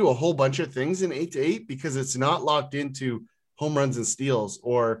 you can do a whole bunch of things in 8x8 because it's not locked into home runs and steals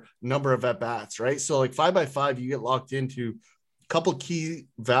or number of at bats, right? So like 5x5, you get locked into a couple key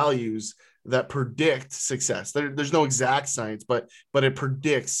values that predict success. There's no exact science, but it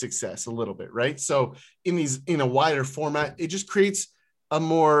predicts success a little bit, right? So in a wider format, it just creates a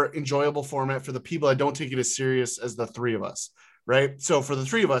more enjoyable format for the people that don't take it as serious as the three of us. Right. So for the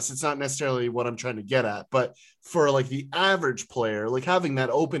three of us, it's not necessarily what I'm trying to get at, but for like the average player, like, having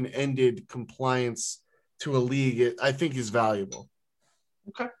that open-ended compliance to a league, I think is valuable.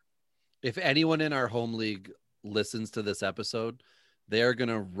 Okay. If anyone in our home league listens to this episode, they're going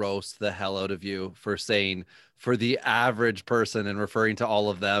to roast the hell out of you for saying for the average person and referring to all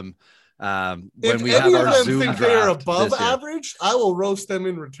of them. When if we have our Zoom think draft they are above average, I will roast them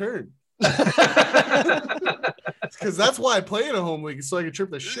in return. Because that's why I play in a home league, so I can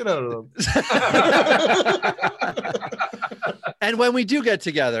trip the shit out of them. And when we do get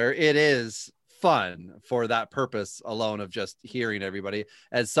together, it is fun for that purpose alone of just hearing everybody.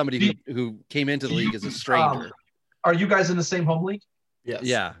 As somebody who came into the league as a stranger. Are you guys in the same home league? Yes.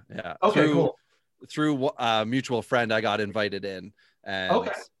 Yeah. Okay, cool. Through a mutual friend, I got invited in. And,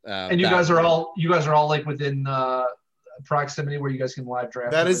 okay. And you guys are all like within proximity where you guys can live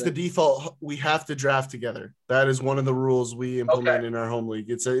draft? That is the default. We have to draft together. That is one of the rules we implement in our home league.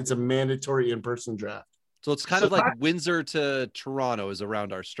 It's a mandatory in-person draft. So it's kind of like Windsor to Toronto is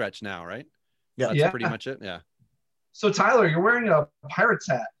around our stretch now, right? Yeah. That's pretty much it. Yeah. So Tyler, you're wearing a Pirates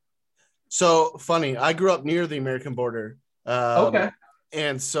hat. So funny. I grew up near the American border. Okay.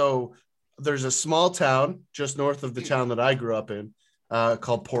 And so there's a small town just north of the town that I grew up in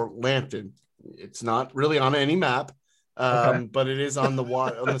called Port Lambton. It's not really on any map, but it is on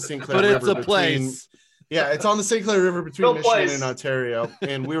the St. Clair River. But it's a place. Yeah, it's on the St. Clair River between Michigan and Ontario,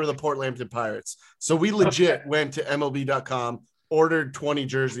 and we were the Port Lambton Pirates. So we legit went to MLB.com, ordered 20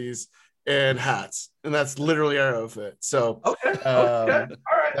 jerseys and hats, and that's literally our outfit. So all right,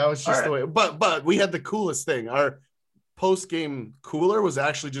 that was just the way. But we had the coolest thing. Our post-game cooler was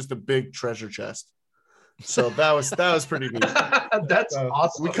actually just a big treasure chest. So that was pretty neat. That's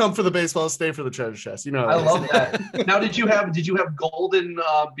awesome. We come for the baseball, stay for the treasure chest. You know, I love that. Now, did you have golden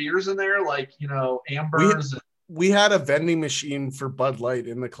beers in there, like Ambers? We had a vending machine for Bud Light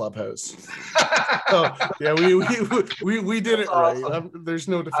in the clubhouse. So yeah, we did it awesome. right. There's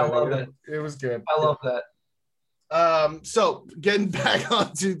no defending it. It was good. I love that. So getting back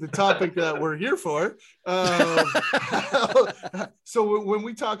onto the topic that we're here for. So when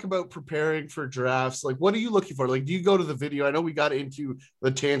we talk about preparing for drafts, like what are you looking for? Like, do you go to the video? I know we got into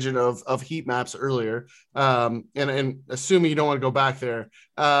the tangent of heat maps earlier. And assuming you don't want to go back there,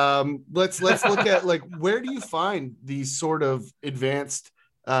 let's look at like, where do you find these sort of advanced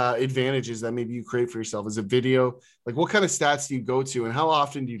advantages that maybe you create for yourself? Is it video? Like what kind of stats do you go to and how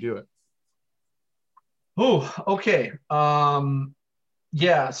often do you do it? Oh, okay.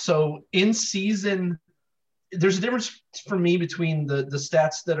 Yeah. So in season, there's a difference for me between the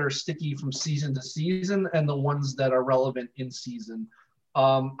stats that are sticky from season to season and the ones that are relevant in season.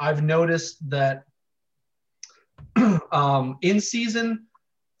 I've noticed that in season,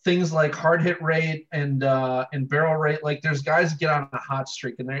 things like hard hit rate and barrel rate, like there's guys get on a hot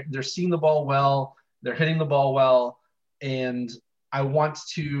streak and they're seeing the ball well, they're hitting the ball well, and I want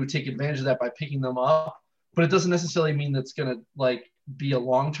to take advantage of that by picking them up. But it doesn't necessarily mean that's going to like be a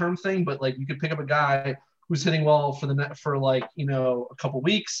long-term thing, but like you could pick up a guy who's hitting well for like, a couple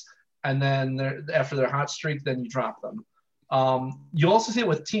weeks, and then after their hot streak, then you drop them. You also see it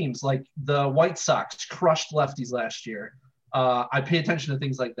with teams like the White Sox crushed lefties last year. I pay attention to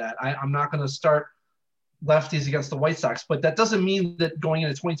things like that. I'm not going to start lefties against the White Sox, but that doesn't mean that going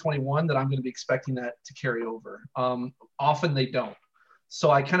into 2021 that I'm going to be expecting that to carry over. Often they don't. So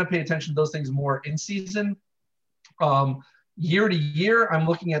I kind of pay attention to those things more in season. Year to year, I'm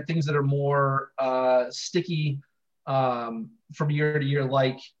looking at things that are more sticky from year to year,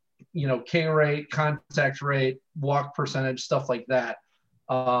 like, K rate, contact rate, walk percentage, stuff like that.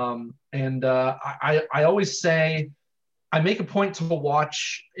 I always say I make a point to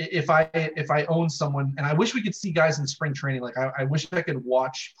watch if I own someone, and I wish we could see guys in spring training. Like I wish I could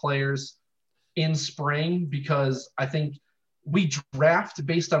watch players in spring, because I think we draft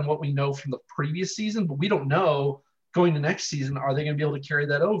based on what we know from the previous season, but we don't know going to next season, are they going to be able to carry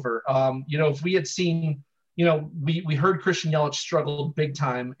that over? If we had seen, we heard Christian Yelich struggled big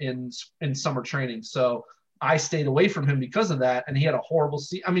time in summer training. So I stayed away from him because of that. And he had a horrible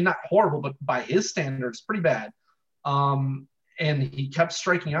season. I mean, not horrible, but by his standards, pretty bad. And he kept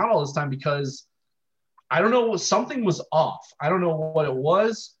striking out all this time because I don't know, something was off. I don't know what it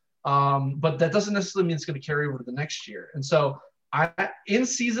was. But that doesn't necessarily mean it's going to carry over to the next year. And so in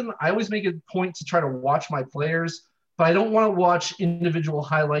season, I always make a point to try to watch my players, but I don't want to watch individual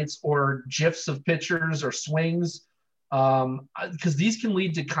highlights or GIFs of pitchers or swings, because these can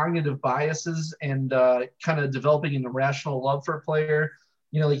lead to cognitive biases and kind of developing an irrational love for a player.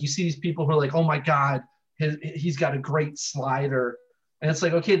 Like you see these people who are like, oh my God, he's got a great slider. And it's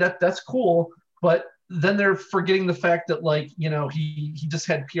like, okay, that's cool. But then they're forgetting the fact that, like, he just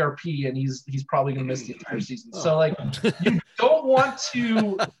had PRP and he's probably going to miss the entire season. So like, you don't want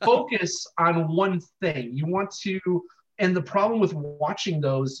to focus on one thing. You want to, and the problem with watching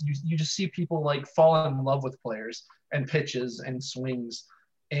those, you just see people like fall in love with players and pitches and swings,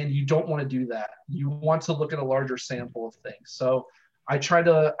 and you don't want to do that. You want to look at a larger sample of things. So I try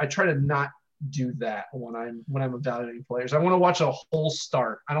to not do that when I'm evaluating players. I want to watch a whole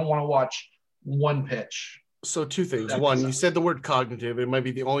start. I don't want to watch one pitch. So two things. One, you said the word cognitive. It might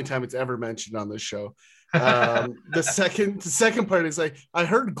be the only time it's ever mentioned on this show. The second part is like, I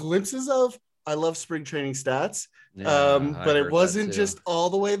heard glimpses of, I love spring training stats, but it wasn't just all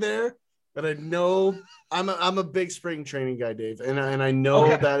the way there. But I know I'm a big spring training guy, Dave, and I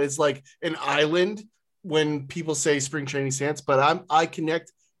know that it's like an island when people say spring training stats, but I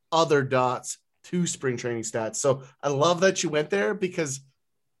connect other dots to spring training stats. So I love that you went there because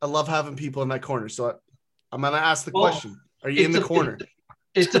I love having people in that corner. So I'm going to ask the question. Are you in the corner?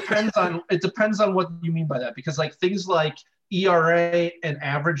 It depends on what you mean by that, because like things like ERA and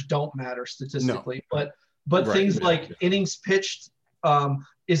average don't matter statistically, but right, things like innings pitched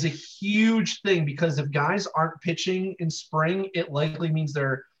is a huge thing, because if guys aren't pitching in spring, it likely means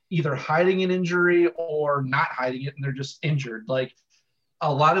they're either hiding an injury or not hiding it and they're just injured. Like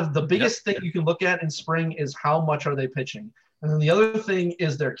a lot of the biggest thing you can look at in spring is how much are they pitching. And then the other thing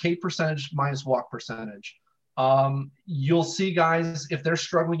is their K percentage minus walk percentage. You'll see guys, if they're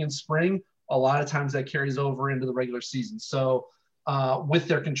struggling in spring, a lot of times that carries over into the regular season. So with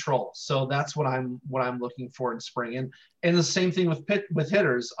their control. So that's what I'm looking for in spring. And the same thing with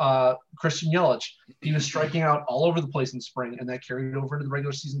hitters. Christian Yelich, he was striking out all over the place in spring, and that carried over into the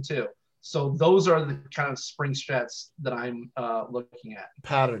regular season too. So those are the kind of spring stats that I'm looking at.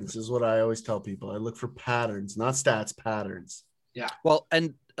 Patterns is what I always tell people. I look for patterns, not stats, patterns. Yeah. Well,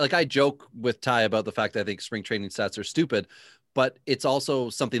 and like I joke with Ty about the fact that I think spring training stats are stupid, but it's also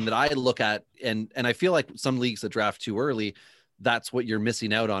something that I look at, and I feel like some leagues that draft too early, that's what you're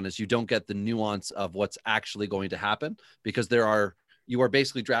missing out on, is you don't get the nuance of what's actually going to happen, because you are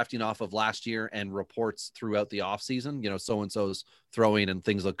basically drafting off of last year and reports throughout the off season, so-and-so's throwing and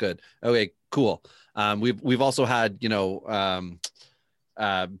things look good. Okay, cool. We've also had,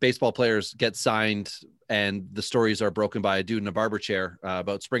 baseball players get signed and the stories are broken by a dude in a barber chair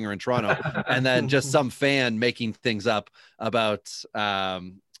about Springer in Toronto. And then just some fan making things up about,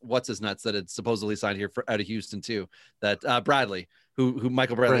 what's his nuts that had supposedly signed here out of Houston too, that Bradley, who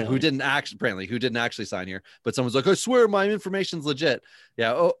Michael Bradley, who didn't actually sign here, but someone's like, I swear my information's legit.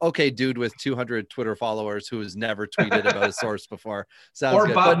 Yeah. Oh, okay. Dude with 200 Twitter followers who has never tweeted about a source before. Sounds or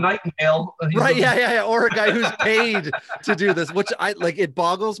good. Bob Nightingale. Right. Yeah. Or a guy who's paid to do this, which it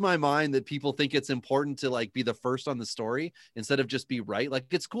boggles my mind that people think it's important to like be the first on the story instead of just be right.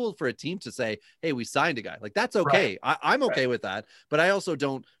 Like it's cool for a team to say, hey, we signed a guy. Like that's okay. Right. I'm okay with that. But I also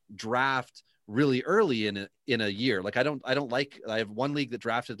don't draft really early in a year. Like I have one league that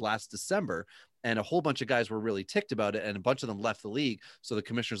drafted last December and a whole bunch of guys were really ticked about it. And a bunch of them left the league. So the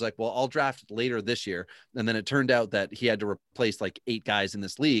commissioner's like, well, I'll draft later this year. And then it turned out that he had to replace like 8 guys in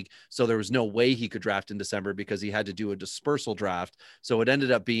this league. So there was no way he could draft in December because he had to do a dispersal draft. So it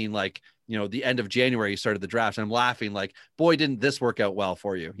ended up being like, the end of January, he started the draft. And I'm laughing like, boy, didn't this work out well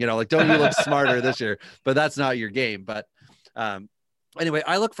for you? Like, don't you look smarter this year? But that's not your game. But, anyway,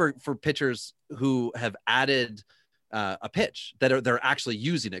 I look for pitchers who have added a pitch that they're actually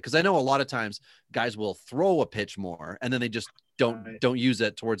using it. Because I know a lot of times guys will throw a pitch more and then they just don't use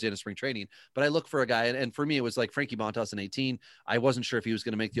it towards the end of spring training. But I look for a guy, and for me, it was like Frankie Montas in 18. I wasn't sure if he was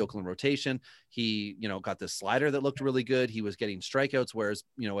going to make the Oakland rotation. He, got this slider that looked really good. He was getting strikeouts, whereas,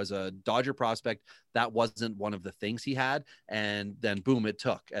 as a Dodger prospect, that wasn't one of the things he had. And then boom, it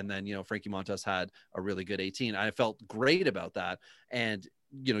took. And then, Frankie Montas had a really good 18. I felt great about that. And,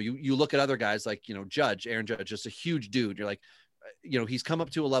 you look at other guys like, Aaron Judge, just a huge dude. You're like, he's come up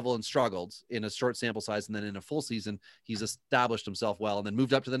to a level and struggled in a short sample size. And then in a full season, he's established himself well and then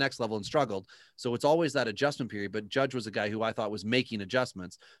moved up to the next level and struggled. So it's always that adjustment period. But Judge was a guy who I thought was making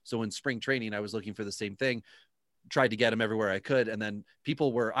adjustments. So in spring training, I was looking for the same thing, tried to get him everywhere I could. And then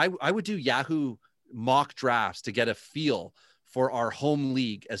I would do Yahoo mock drafts to get a feel for our home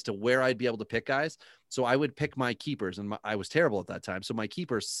league as to where I'd be able to pick guys. So I would pick my keepers, and I was terrible at that time. So my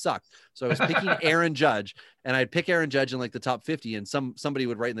keepers sucked. So I was picking Aaron Judge, and I'd pick Aaron Judge in like the top 50. And somebody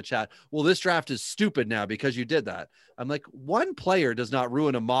would write in the chat, well, this draft is stupid now because you did that. I'm like, one player does not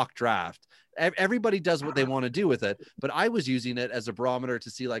ruin a mock draft. Everybody does what they want to do with it. But I was using it as a barometer to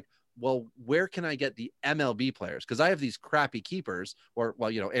see like, well, where can I get the MLB players? Because I have these crappy keepers,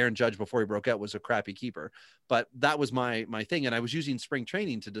 Aaron Judge before he broke out was a crappy keeper, but that was my thing. And I was using spring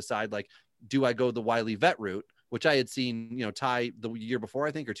training to decide, like, do I go the Wiley vet route, which I had seen, Ty the year before,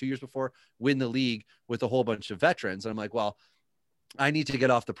 I think, or 2 years before, win the league with a whole bunch of veterans. And I'm like, well, I need to get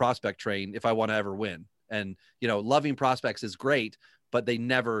off the prospect train if I want to ever win. And, loving prospects is great, but they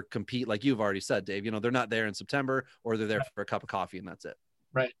never compete. Like you've already said, Dave, they're not there in September, or they're there for a cup of coffee and that's it.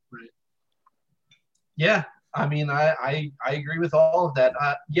 Right. Yeah. I mean, I agree with all of that.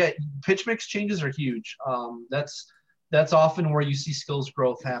 Pitch mix changes are huge. That's often where you see skills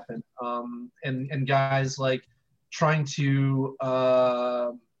growth happen. And guys like trying to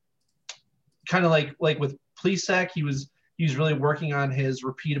kind of like with Plesac, he was really working on his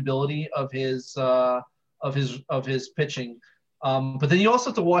repeatability of his pitching. But then you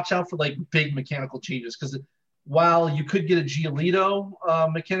also have to watch out for like big mechanical changes, because while you could get a Giolito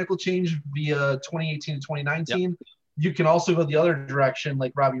mechanical change via 2018 to 2019, you can also go the other direction,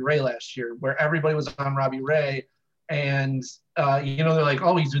 like Robbie Ray last year, where everybody was on Robbie Ray, and they're like,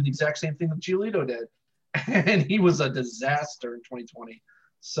 oh, he's doing the exact same thing that Giolito did, and he was a disaster in 2020.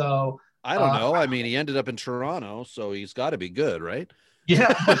 So I don't know. I mean, he ended up in Toronto, so he's got to be good, right?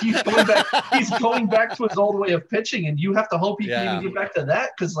 Yeah, but he's going back. He's going back to his old way of pitching, and you have to hope he can even get back to that,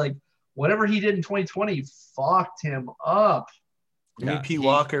 because like whatever he did in 2020 fucked him up. Pete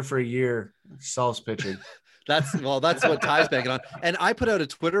Walker for a year solves pitching. That's what Ty's banking on. And I put out a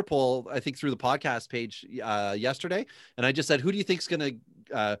Twitter poll, I think through the podcast page yesterday, and I just said, who do you think is going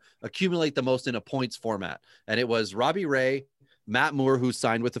to accumulate the most in a points format? And it was Robbie Ray, Matt Moore, who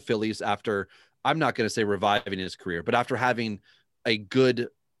signed with the Phillies after, I'm not going to say reviving his career, but after having a good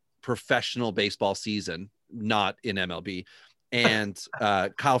professional baseball season, not in MLB, and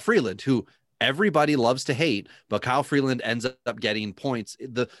Kyle Freeland, who everybody loves to hate, but Kyle Freeland ends up getting points.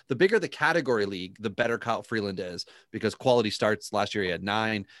 The bigger the category league, the better Kyle Freeland is, because quality starts last year he had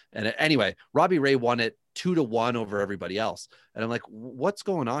 9. And anyway, Robbie Ray won it 2-1 over everybody else. And I'm like, what's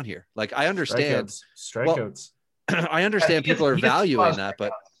going on here? Like, I understand strikeouts. Well, I understand people are valuing that,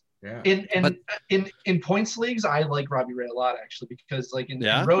 but yeah. In points leagues, I like Robbie Ray a lot, actually, because like in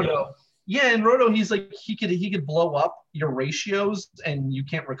Roto, in Roto, he's like, he could blow up your ratios and you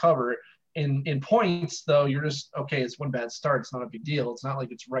can't recover. In points, though, you're just okay. It's one bad start. It's not a big deal. It's not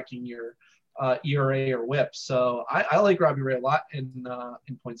like it's wrecking your ERA or WHIP. So I like Robbie Ray a lot in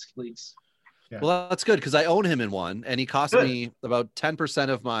points leagues. Yeah. Well, that's good, because I own him in one, and he cost me about 10%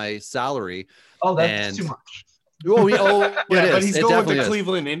 of my salary. Oh, that's too much. But he's going with the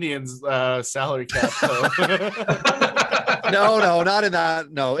Cleveland Indians salary cap. So. No, not in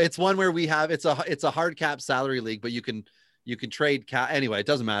that. No, it's one where we have it's a hard cap salary league, but you can trade anyway. It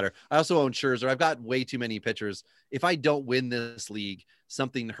doesn't matter. I also own Scherzer. I've got way too many pitchers. If I don't win this league,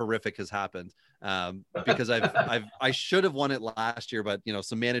 something horrific has happened. Because I should have won it last year, but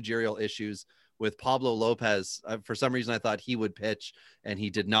some managerial issues with Pablo Lopez. For some reason, I thought he would pitch, and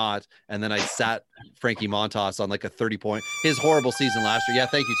he did not. And then I sat Frankie Montas on like a 30-point, his horrible season last year. Yeah,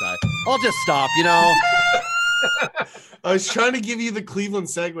 thank you, Ty. I'll just stop. I was trying to give you the Cleveland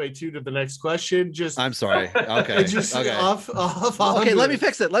segue too to the next question. I'm sorry. Okay. Okay. Off. Okay. Let me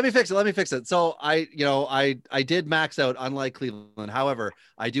fix it. So I did max out, unlike Cleveland. However,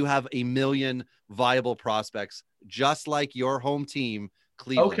 I do have a million viable prospects, just like your home team,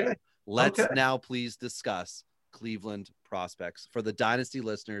 Cleveland. Okay. Let's now please discuss Cleveland prospects for the dynasty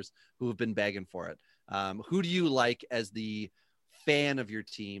listeners who have been begging for it. Who do you like as the fan of your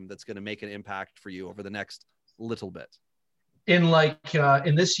team that's going to make an impact for you over the next little bit? In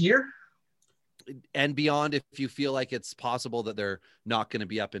this year and beyond, if you feel like it's possible that they're not going to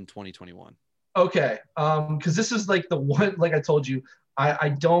be up in 2021. Okay. Because this is like the one, like I told you, I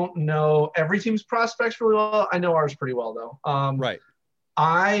don't know every team's prospects really well. I know ours pretty well, though. Right.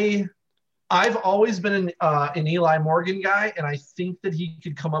 I've always been an Eli Morgan guy, and I think that he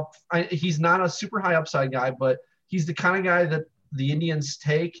could come up. He's not a super high upside guy, but he's the kind of guy that the Indians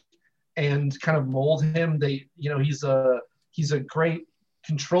take and kind of mold him. He's a great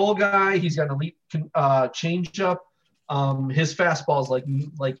control guy. He's got an elite changeup. His fastball is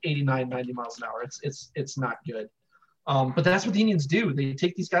like 89, 90 miles an hour. It's not good. But that's what the Indians do. They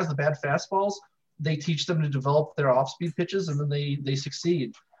take these guys with bad fastballs. They teach them to develop their off-speed pitches, and then they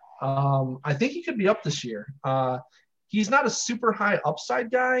succeed. I think he could be up this year. He's not a super high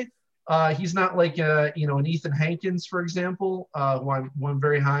upside guy. He's not like an Ethan Hankins, for example, who I'm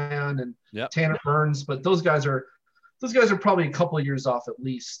very high on, and Tanner Burns. But those guys are probably a couple of years off at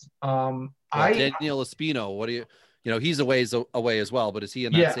least. Daniel Espino, what do you? He's a ways away as well, but is he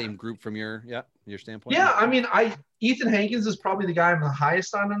in that same group from your standpoint? Yeah, I mean, Ethan Hankins is probably the guy I'm the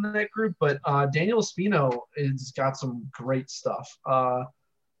highest on in that group, but Daniel Espino has got some great stuff.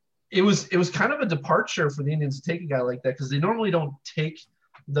 It was kind of a departure for the Indians to take a guy like that, because they normally don't take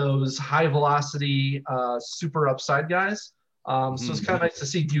those high velocity, super upside guys. So it's kind of nice to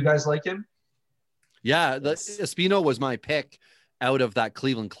see. Do you guys like him? Yeah, Espino was my pick out of that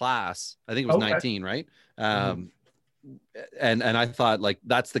Cleveland class. I think it was 19, right? And I thought, like,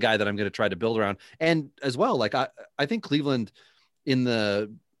 that's the guy that I'm going to try to build around. And as well, like, I think Cleveland in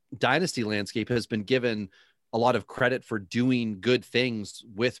the dynasty landscape has been given a lot of credit for doing good things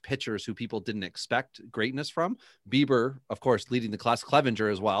with pitchers who people didn't expect greatness from. Bieber, of course, leading the class, Clevenger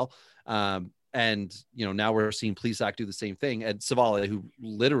as well. And, now we're seeing Plesac do the same thing. And Savale, who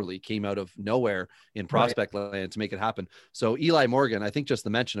literally came out of nowhere in prospect land to make it happen. So Eli Morgan, I think just the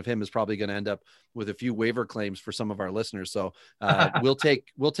mention of him is probably going to end up with a few waiver claims for some of our listeners. So we'll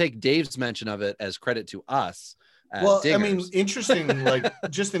take Dave's mention of it as credit to us. Well, dingers. I mean, interesting, like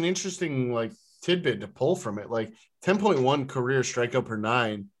just an interesting, like tidbit to pull from it. Like 10.1 career strikeout per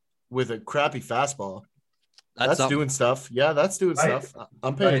 9 with a crappy fastball. That's doing stuff. Yeah, that's doing stuff.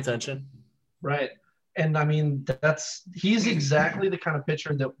 I'm paying attention. Right. And I mean, he's exactly the kind of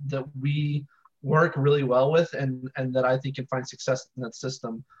pitcher that we work really well with and that I think can find success in that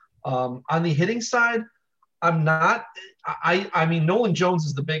system. On the hitting side, I'm not. I mean, Nolan Jones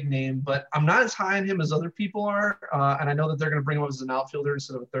is the big name, but I'm not as high on him as other people are. And I know that they're going to bring him up as an outfielder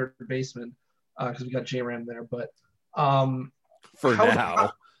instead of a third baseman because we got J-Ram there. But how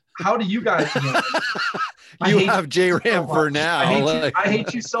do you guys? You have J-Ram for now. I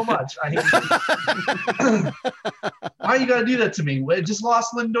hate you so much. I hate you. Why you gotta do that to me? I just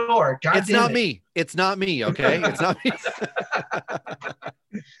lost Lindor. It's not me. It's not me. Okay, it's not me.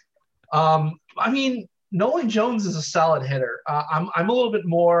 I mean, Nolan Jones is a solid hitter. I'm a little bit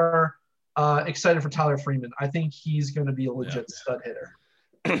more excited for Tyler Freeman. I think he's going to be a legit stud hitter.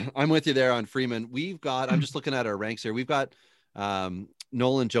 I'm with you there on Freeman. I'm just looking at our ranks here. We've got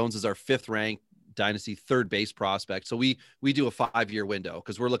Nolan Jones is our 5th ranked dynasty third base prospect. So we do a 5-year window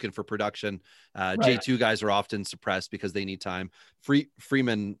because we're looking for production. J2 guys are often suppressed because they need time.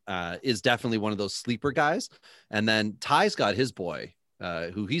 Freeman is definitely one of those sleeper guys. And then Ty's got his boy,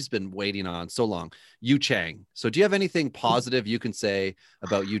 who he's been waiting on so long, Yu Chang. So do you have anything positive you can say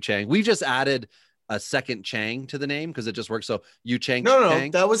about Yu Chang? We just added a second Chang to the name because it just works. So Yu Chang. No,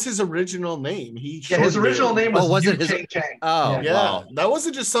 that was his original name. His original name was Yu Chang. Oh, yeah. Wow. That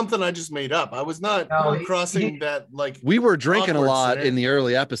wasn't just something I just made up. I was not crossing that like. We were drinking a lot in the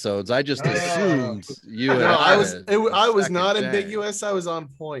early episodes. I just assumed you. I was not ambiguous. I was on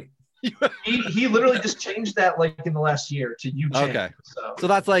point. he literally just changed that like in the last year to Yu Chang. Okay, so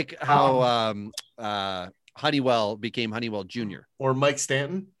that's like how Honeywell became Honeywell Jr. or Mike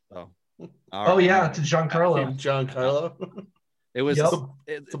Stanton. Yeah, to Giancarlo. It was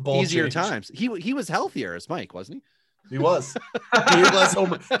it's easier times. He was healthier as Mike, wasn't he? He was. He had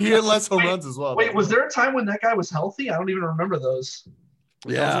less home runs as well. Wait, was there a time when that guy was healthy? I don't even remember those.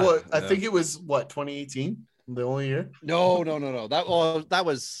 Yeah, I think it was 2018, the only year. No. That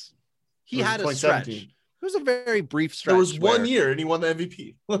was. He had a stretch. It was a very brief stretch. There was 1 year and he won the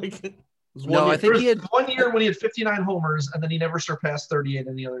MVP. I think he had 1 year when he had 59 homers and then he never surpassed 38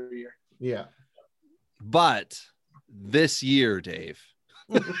 any other year. Yeah. But this year, Dave,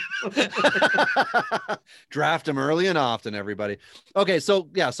 draft him early and often, everybody. Okay. So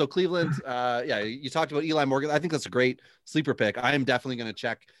Cleveland, you talked about Eli Morgan. I think that's a great sleeper pick. I am definitely going to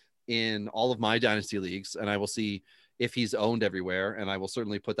check in all of my dynasty leagues and I will see if he's owned everywhere. And I will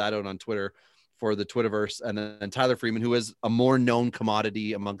certainly put that out on Twitter for the Twitterverse. And then Tyler Freeman, who is a more known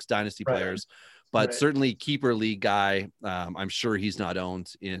commodity amongst dynasty players, but certainly keeper league guy. I'm sure he's not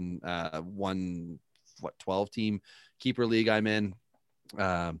owned in 12 team keeper league I'm in.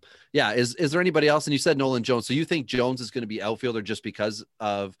 Is there anybody else? And you said Nolan Jones. So you think Jones is going to be outfielder just because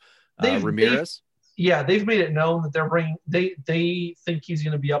of Ramirez? They've made it known that they think he's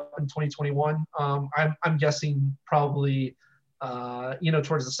going to be up in 2021. I'm guessing probably,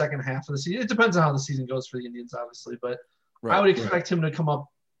 towards the second half of the season. It depends on how the season goes for the Indians, obviously, but I would expect him to come up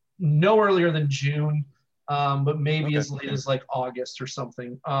no earlier than June, but maybe as late as like August or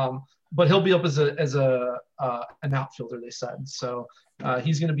something. But he'll be up as an outfielder, they said. So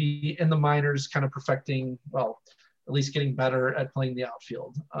he's going to be in the minors, kind of perfecting, at least getting better at playing the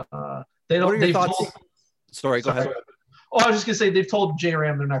outfield. What are your thoughts? Sorry, go ahead. Oh, I was just gonna say they've told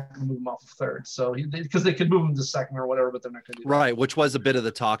J-Ram they're not gonna move him off of third, so because they could move him to second or whatever, but they're not gonna do that. Right, which was a bit of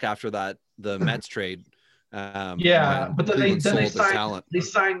the talk after the Mets trade. But then they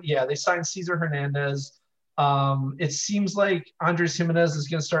signed Cesar Hernandez. It seems like Andres Jimenez is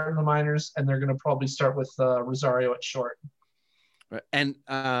gonna start in the minors, and they're gonna probably start with Rosario at short. Right. And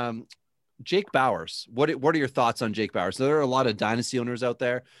Jake Bauers, what are your thoughts on Jake Bauers? So there are a lot of dynasty owners out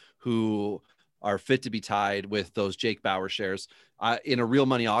there who are fit to be tied with those Jake Bauer shares. In a real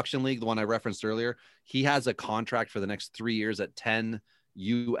money auction league, the one I referenced earlier, he has a contract for the next 3 years at $10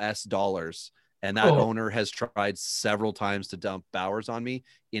 US. And that owner has tried several times to dump Bauers on me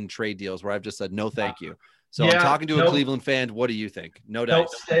in trade deals where I've just said, no, thank you. So I'm talking to a Cleveland fan. What do you think? No doubt.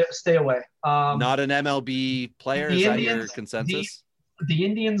 Stay away. Not an MLB player. Is that your consensus? The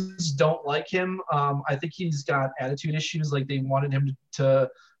Indians don't like him. I think he's got attitude issues. Like they wanted him to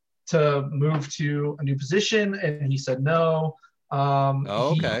move to a new position, and he said no.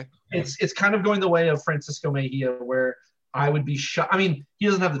 It's kind of going the way of Francisco Mejia, where I would be shocked. I mean, he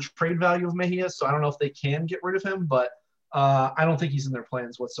doesn't have the trade value of Mejia, so I don't know if they can get rid of him, but I don't think he's in their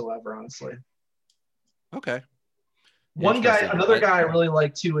plans whatsoever, honestly. Okay. Another guy I really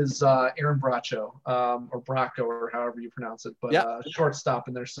like too is Aaron Bracho, or Bracco, or however you pronounce it, but shortstop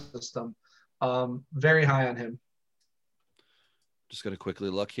in their system. Very high on him. Just going to quickly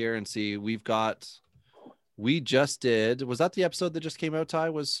look here and see. We just did. Was that the episode that just came out, Ty?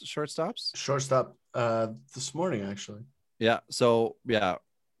 Was shortstops? Shortstop this morning, actually. Yeah. So Rocco,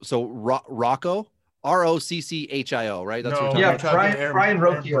 Rocchio, right? That's what yeah. we're talking Brian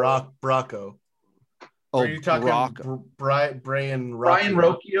Rocchio. Brocco. Oh, are you talking Brian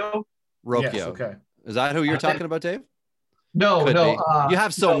Rocchio? Rocchio. Yes, okay. Is that who you're talking about, Dave? No. You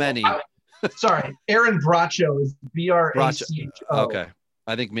have so many. Sorry, Aaron Bracho is Bracho. Okay.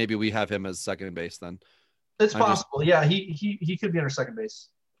 I think maybe we have him as second base then. It's possible. Yeah, he could be under second base.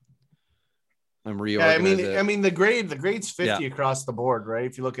 I'm reorganizing. Yeah, I mean the grade's 50 across the board, right?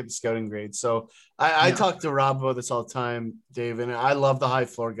 If you look at the scouting grade. So I talk to Rob about this all the time, Dave, and I love the high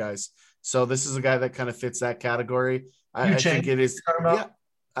floor guys. So this is a guy that kind of fits that category. I think it is.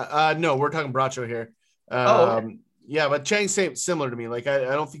 No, we're talking Bracho here. Okay. Yeah, but Chang's similar to me. Like I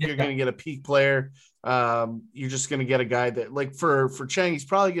don't think you're going to get a peak player. You're just going to get a guy that, like, for Chang, he's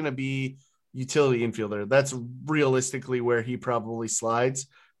probably going to be utility infielder. That's realistically where he probably slides.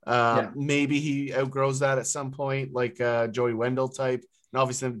 Maybe he outgrows that at some point, like Joey Wendell type, and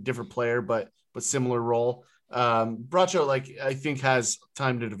obviously a different player, but similar role. Bracho, like, I think has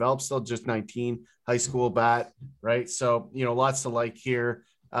time to develop, still just 19, high school bat, right? So, lots to like here,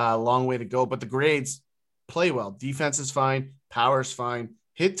 long way to go, but the grades play well. Defense is fine. Power's fine.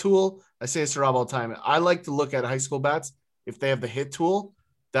 Hit tool, I say this to Rob all the time. I like to look at high school bats. If they have the hit tool,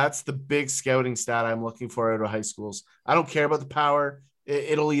 that's the big scouting stat I'm looking for out of high schools. I don't care about the power.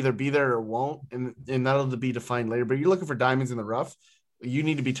 It'll either be there or won't, and that'll be defined later. But you're looking for diamonds in the rough, you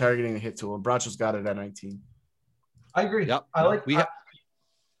need to be targeting a hit tool, and Bracho's got it at 19. I agree. Yep.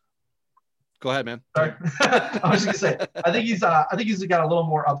 Go ahead, man. Sorry. I was just gonna say, I think he's got a little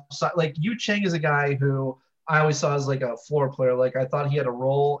more upside. Like, Yu Chang is a guy who I always saw as like a floor player. Like, I thought he had a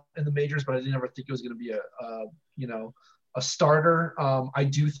role in the majors, but I didn't ever think it was going to be a starter. I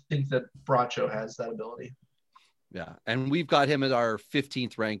do think that Bracho has that ability. Yeah, and we've got him at our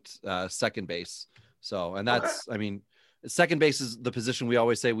 15th ranked second base. So, and that's, I mean, second base is the position we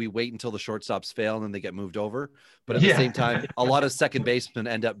always say we wait until the shortstops fail and then they get moved over. But at the same time, a lot of second basemen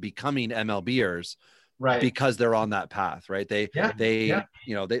end up becoming MLBers, right? Because they're on that path, right? They've got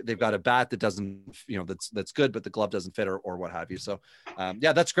a bat that doesn't, that's good, but the glove doesn't fit or what have you. So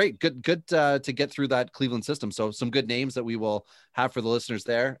that's great. Good to get through that Cleveland system. So some good names that we will have for the listeners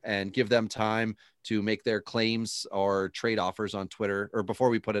there and give them time to make their claims or trade offers on Twitter, or before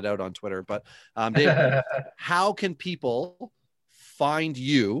we put it out on Twitter. But Dave, how can people find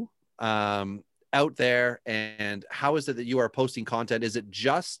you out there, and how is it that you are posting content? Is it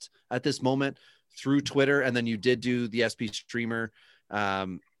just at this moment through Twitter, and then you did do the SP Streamer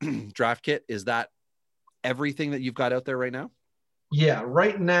draft kit? Is that everything that you've got out there right now? Yeah,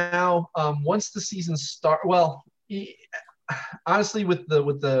 right now, once the season starts, honestly, with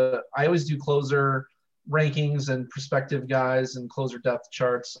the I always do closer rankings and prospective guys and closer depth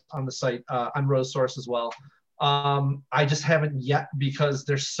charts on the site, on RoseSource as well. I just haven't yet, because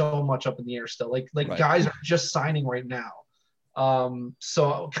there's so much up in the air still. Like right. Guys are just signing right now.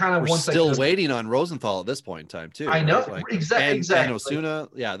 So kind of, we're still waiting on Rosenthal at this point in time too. I know, right? exactly. And Osuna,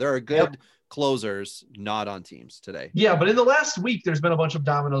 there are good closers not on teams today. Yeah, but in the last week, there's been a bunch of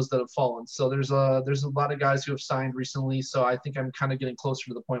dominoes that have fallen. So there's a lot of guys who have signed recently. So I think I'm kind of getting closer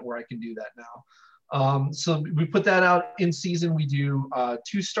to the point where I can do that now. So we put that out in season. We do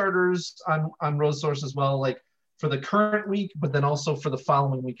 2 starters on RoseSource as well, like for the current week, but then also for the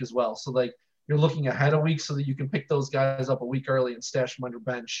following week as well. So like you're looking ahead a week so that you can pick those guys up a week early and stash them on your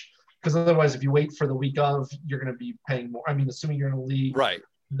bench. Because otherwise, if you wait for the week of, you're going to be paying more. I mean, assuming you're in a league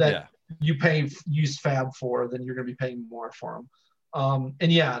that you use Fab for, then you're going to be paying more for them.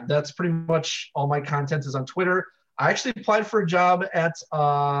 And that's pretty much all my content is on Twitter. I actually applied for a job at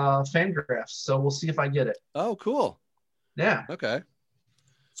Fangraphs, so we'll see if I get it. Oh, cool. Yeah. Okay.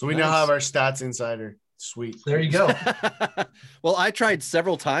 So we now have our stats insider. Sweet. There you go. Well, I tried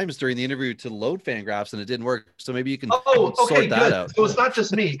several times during the interview to load Fangraphs and it didn't work. So maybe you can sort that out. So it's not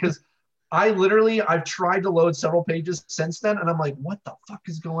just me, because I've tried to load several pages since then, and I'm like, what the fuck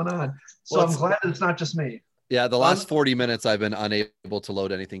is going on? So I'm glad that it's not just me. Yeah, the last 40 minutes I've been unable to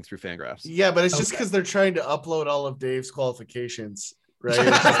load anything through Fangraphs. Yeah, but it's just because they're trying to upload all of Dave's qualifications, right?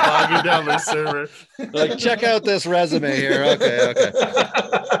 It's just bogging down their server. Like, check out this resume here. Okay.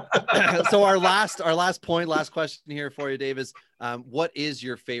 So our last question here for you, Dave, is what is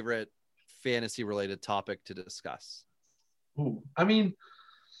your favorite fantasy related topic to discuss? Ooh, I mean,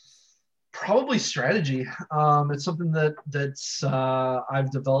 probably strategy. It's something that's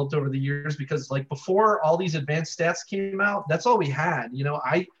I've developed over the years, because like before all these advanced stats came out, that's all we had.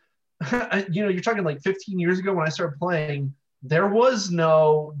 you're talking like 15 years ago when I started playing, there was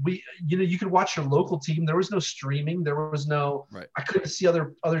no, you could watch your local team. There was no streaming. There was no, right. I couldn't see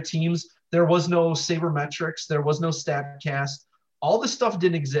other teams. There was no sabermetrics. There was no StatCast. All this stuff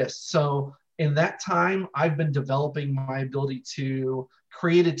didn't exist. So in that time, I've been developing my ability to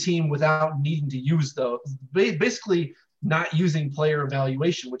create a team without needing to use those, basically not using player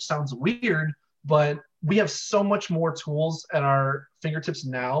evaluation, which sounds weird, but we have so much more tools at our fingertips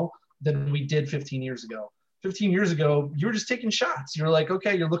now than we did 15 years ago. 15 years ago, you were just taking shots. You're like,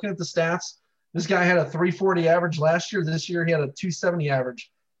 okay, you're looking at the stats. This guy had a 340 average last year. This year he had a 270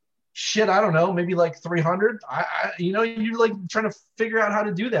 average. Shit, I don't know, maybe like 300. You're like trying to figure out how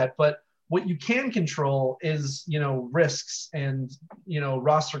to do that. But what you can control is, risks and,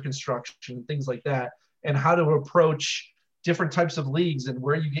 roster construction, things like that, and how to approach different types of leagues and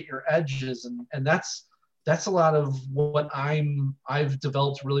where you get your edges. And that's a lot of what I've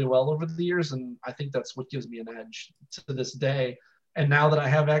developed really well over the years. And I think that's what gives me an edge to this day. And now that I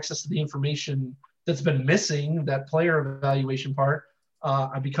have access to the information that's been missing, that player evaluation part,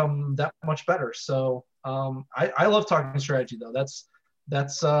 I become that much better. So I love talking strategy though. That's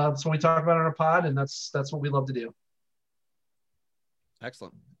what we talk about on our pod, and that's what we love to do.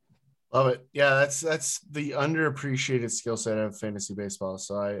 Excellent. Love it. Yeah, that's the underappreciated skill set of fantasy baseball.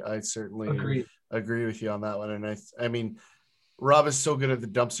 So I certainly agree with you on that one. And I mean, Rob is so good at the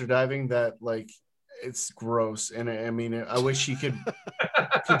dumpster diving that like it's gross. And I mean, I wish he could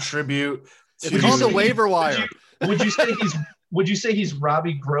contribute. It's called the waiver wire. Would you say he's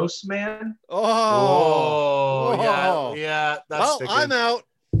Robbie Grossman? Yeah. That's sticking. I'm out.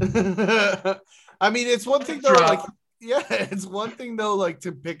 I mean, it's one thing though. It's one thing though, like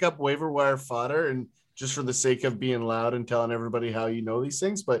to pick up waiver wire fodder and just for the sake of being loud and telling everybody how you know these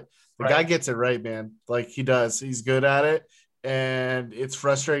things. But the guy gets it right, man. Like he does. He's good at it. And it's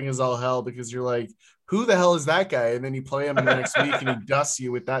frustrating as all hell because you're like, who the hell is that guy? And then you play him the next week and he dusts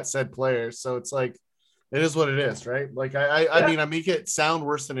you with that said player. So it's like, it is what it is, right? Like I mean, I make it sound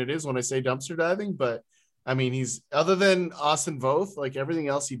worse than it is when I say dumpster diving, but I mean, he's other than Austin Voth, like everything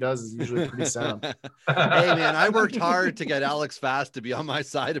else he does is usually pretty sound. Hey man, I worked hard to get Alex Fast to be on my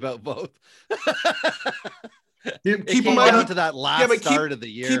side about both. Keep in mind to that last start of the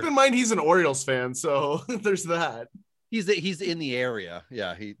year. Keep in mind he's an Orioles fan, so there's that. He's in the area.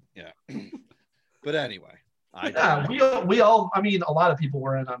 Yeah, But anyway, we all. I mean, a lot of people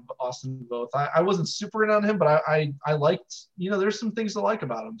were in on Austin Voth. I wasn't super in on him, but I liked. There's some things to like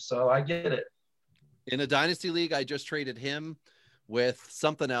about him, so I get it. In a dynasty league, I just traded him with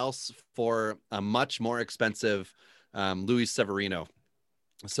something else for a much more expensive Luis Severino.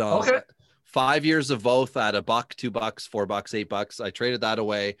 So 5 years of both at $1, $2, $4, $8. I traded that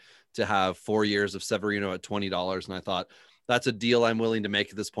away to have 4 years of Severino at $20. And I thought that's a deal I'm willing to make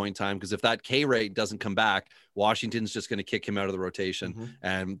at this point in time. Because if that K rate doesn't come back, Washington's just going to kick him out of the rotation. Mm-hmm.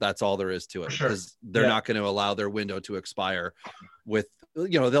 And that's all there is to it. Because they're not going to allow their window to expire with,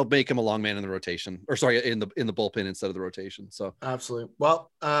 they'll make him a long man in the rotation in the bullpen instead of the rotation. So absolutely.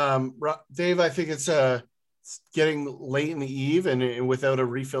 Well, Dave, I think it's getting late in the eve and without a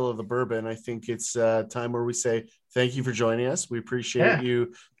refill of the bourbon, I think it's time where we say thank you for joining us. We appreciate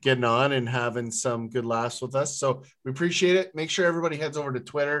you getting on and having some good laughs with us. So we appreciate it. Make sure everybody heads over to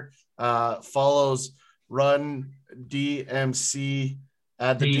Twitter, follows Run DMC.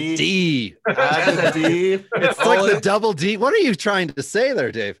 Add the D. Add the D. It's like the double D. What are you trying to say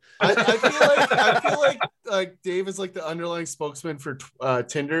there, Dave? I feel like Dave is like the underlying spokesman for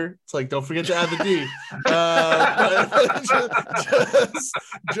Tinder. It's like, don't forget to add the D.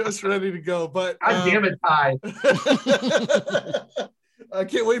 Just ready to go. But God damn it, Ty. I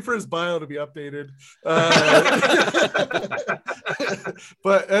can't wait for his bio to be updated.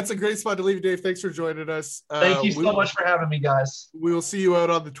 But that's a great spot to leave, Dave. Thanks for joining us. Thank you so much for having me, guys. We will see you out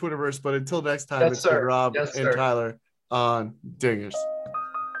on the Twitterverse. But until next time, it's been Rob and Tyler on Dingers.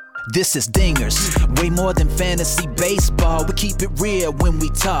 This is Dingers, way more than fantasy baseball. We keep it real when we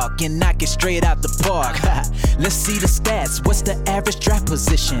talk and knock it straight out the park. Let's see the stats, what's the average draft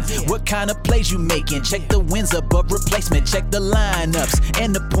position? What kind of plays you making? Check the wins above replacement, check the lineups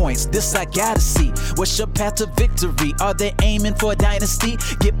and the points. This I gotta see, what's your path to victory? Are they aiming for a dynasty?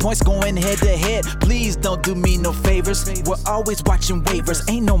 Get points going head to head, please don't do me no favors. We're always watching waivers,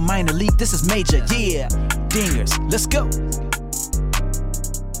 ain't no minor league, this is major, yeah. Dingers, let's go.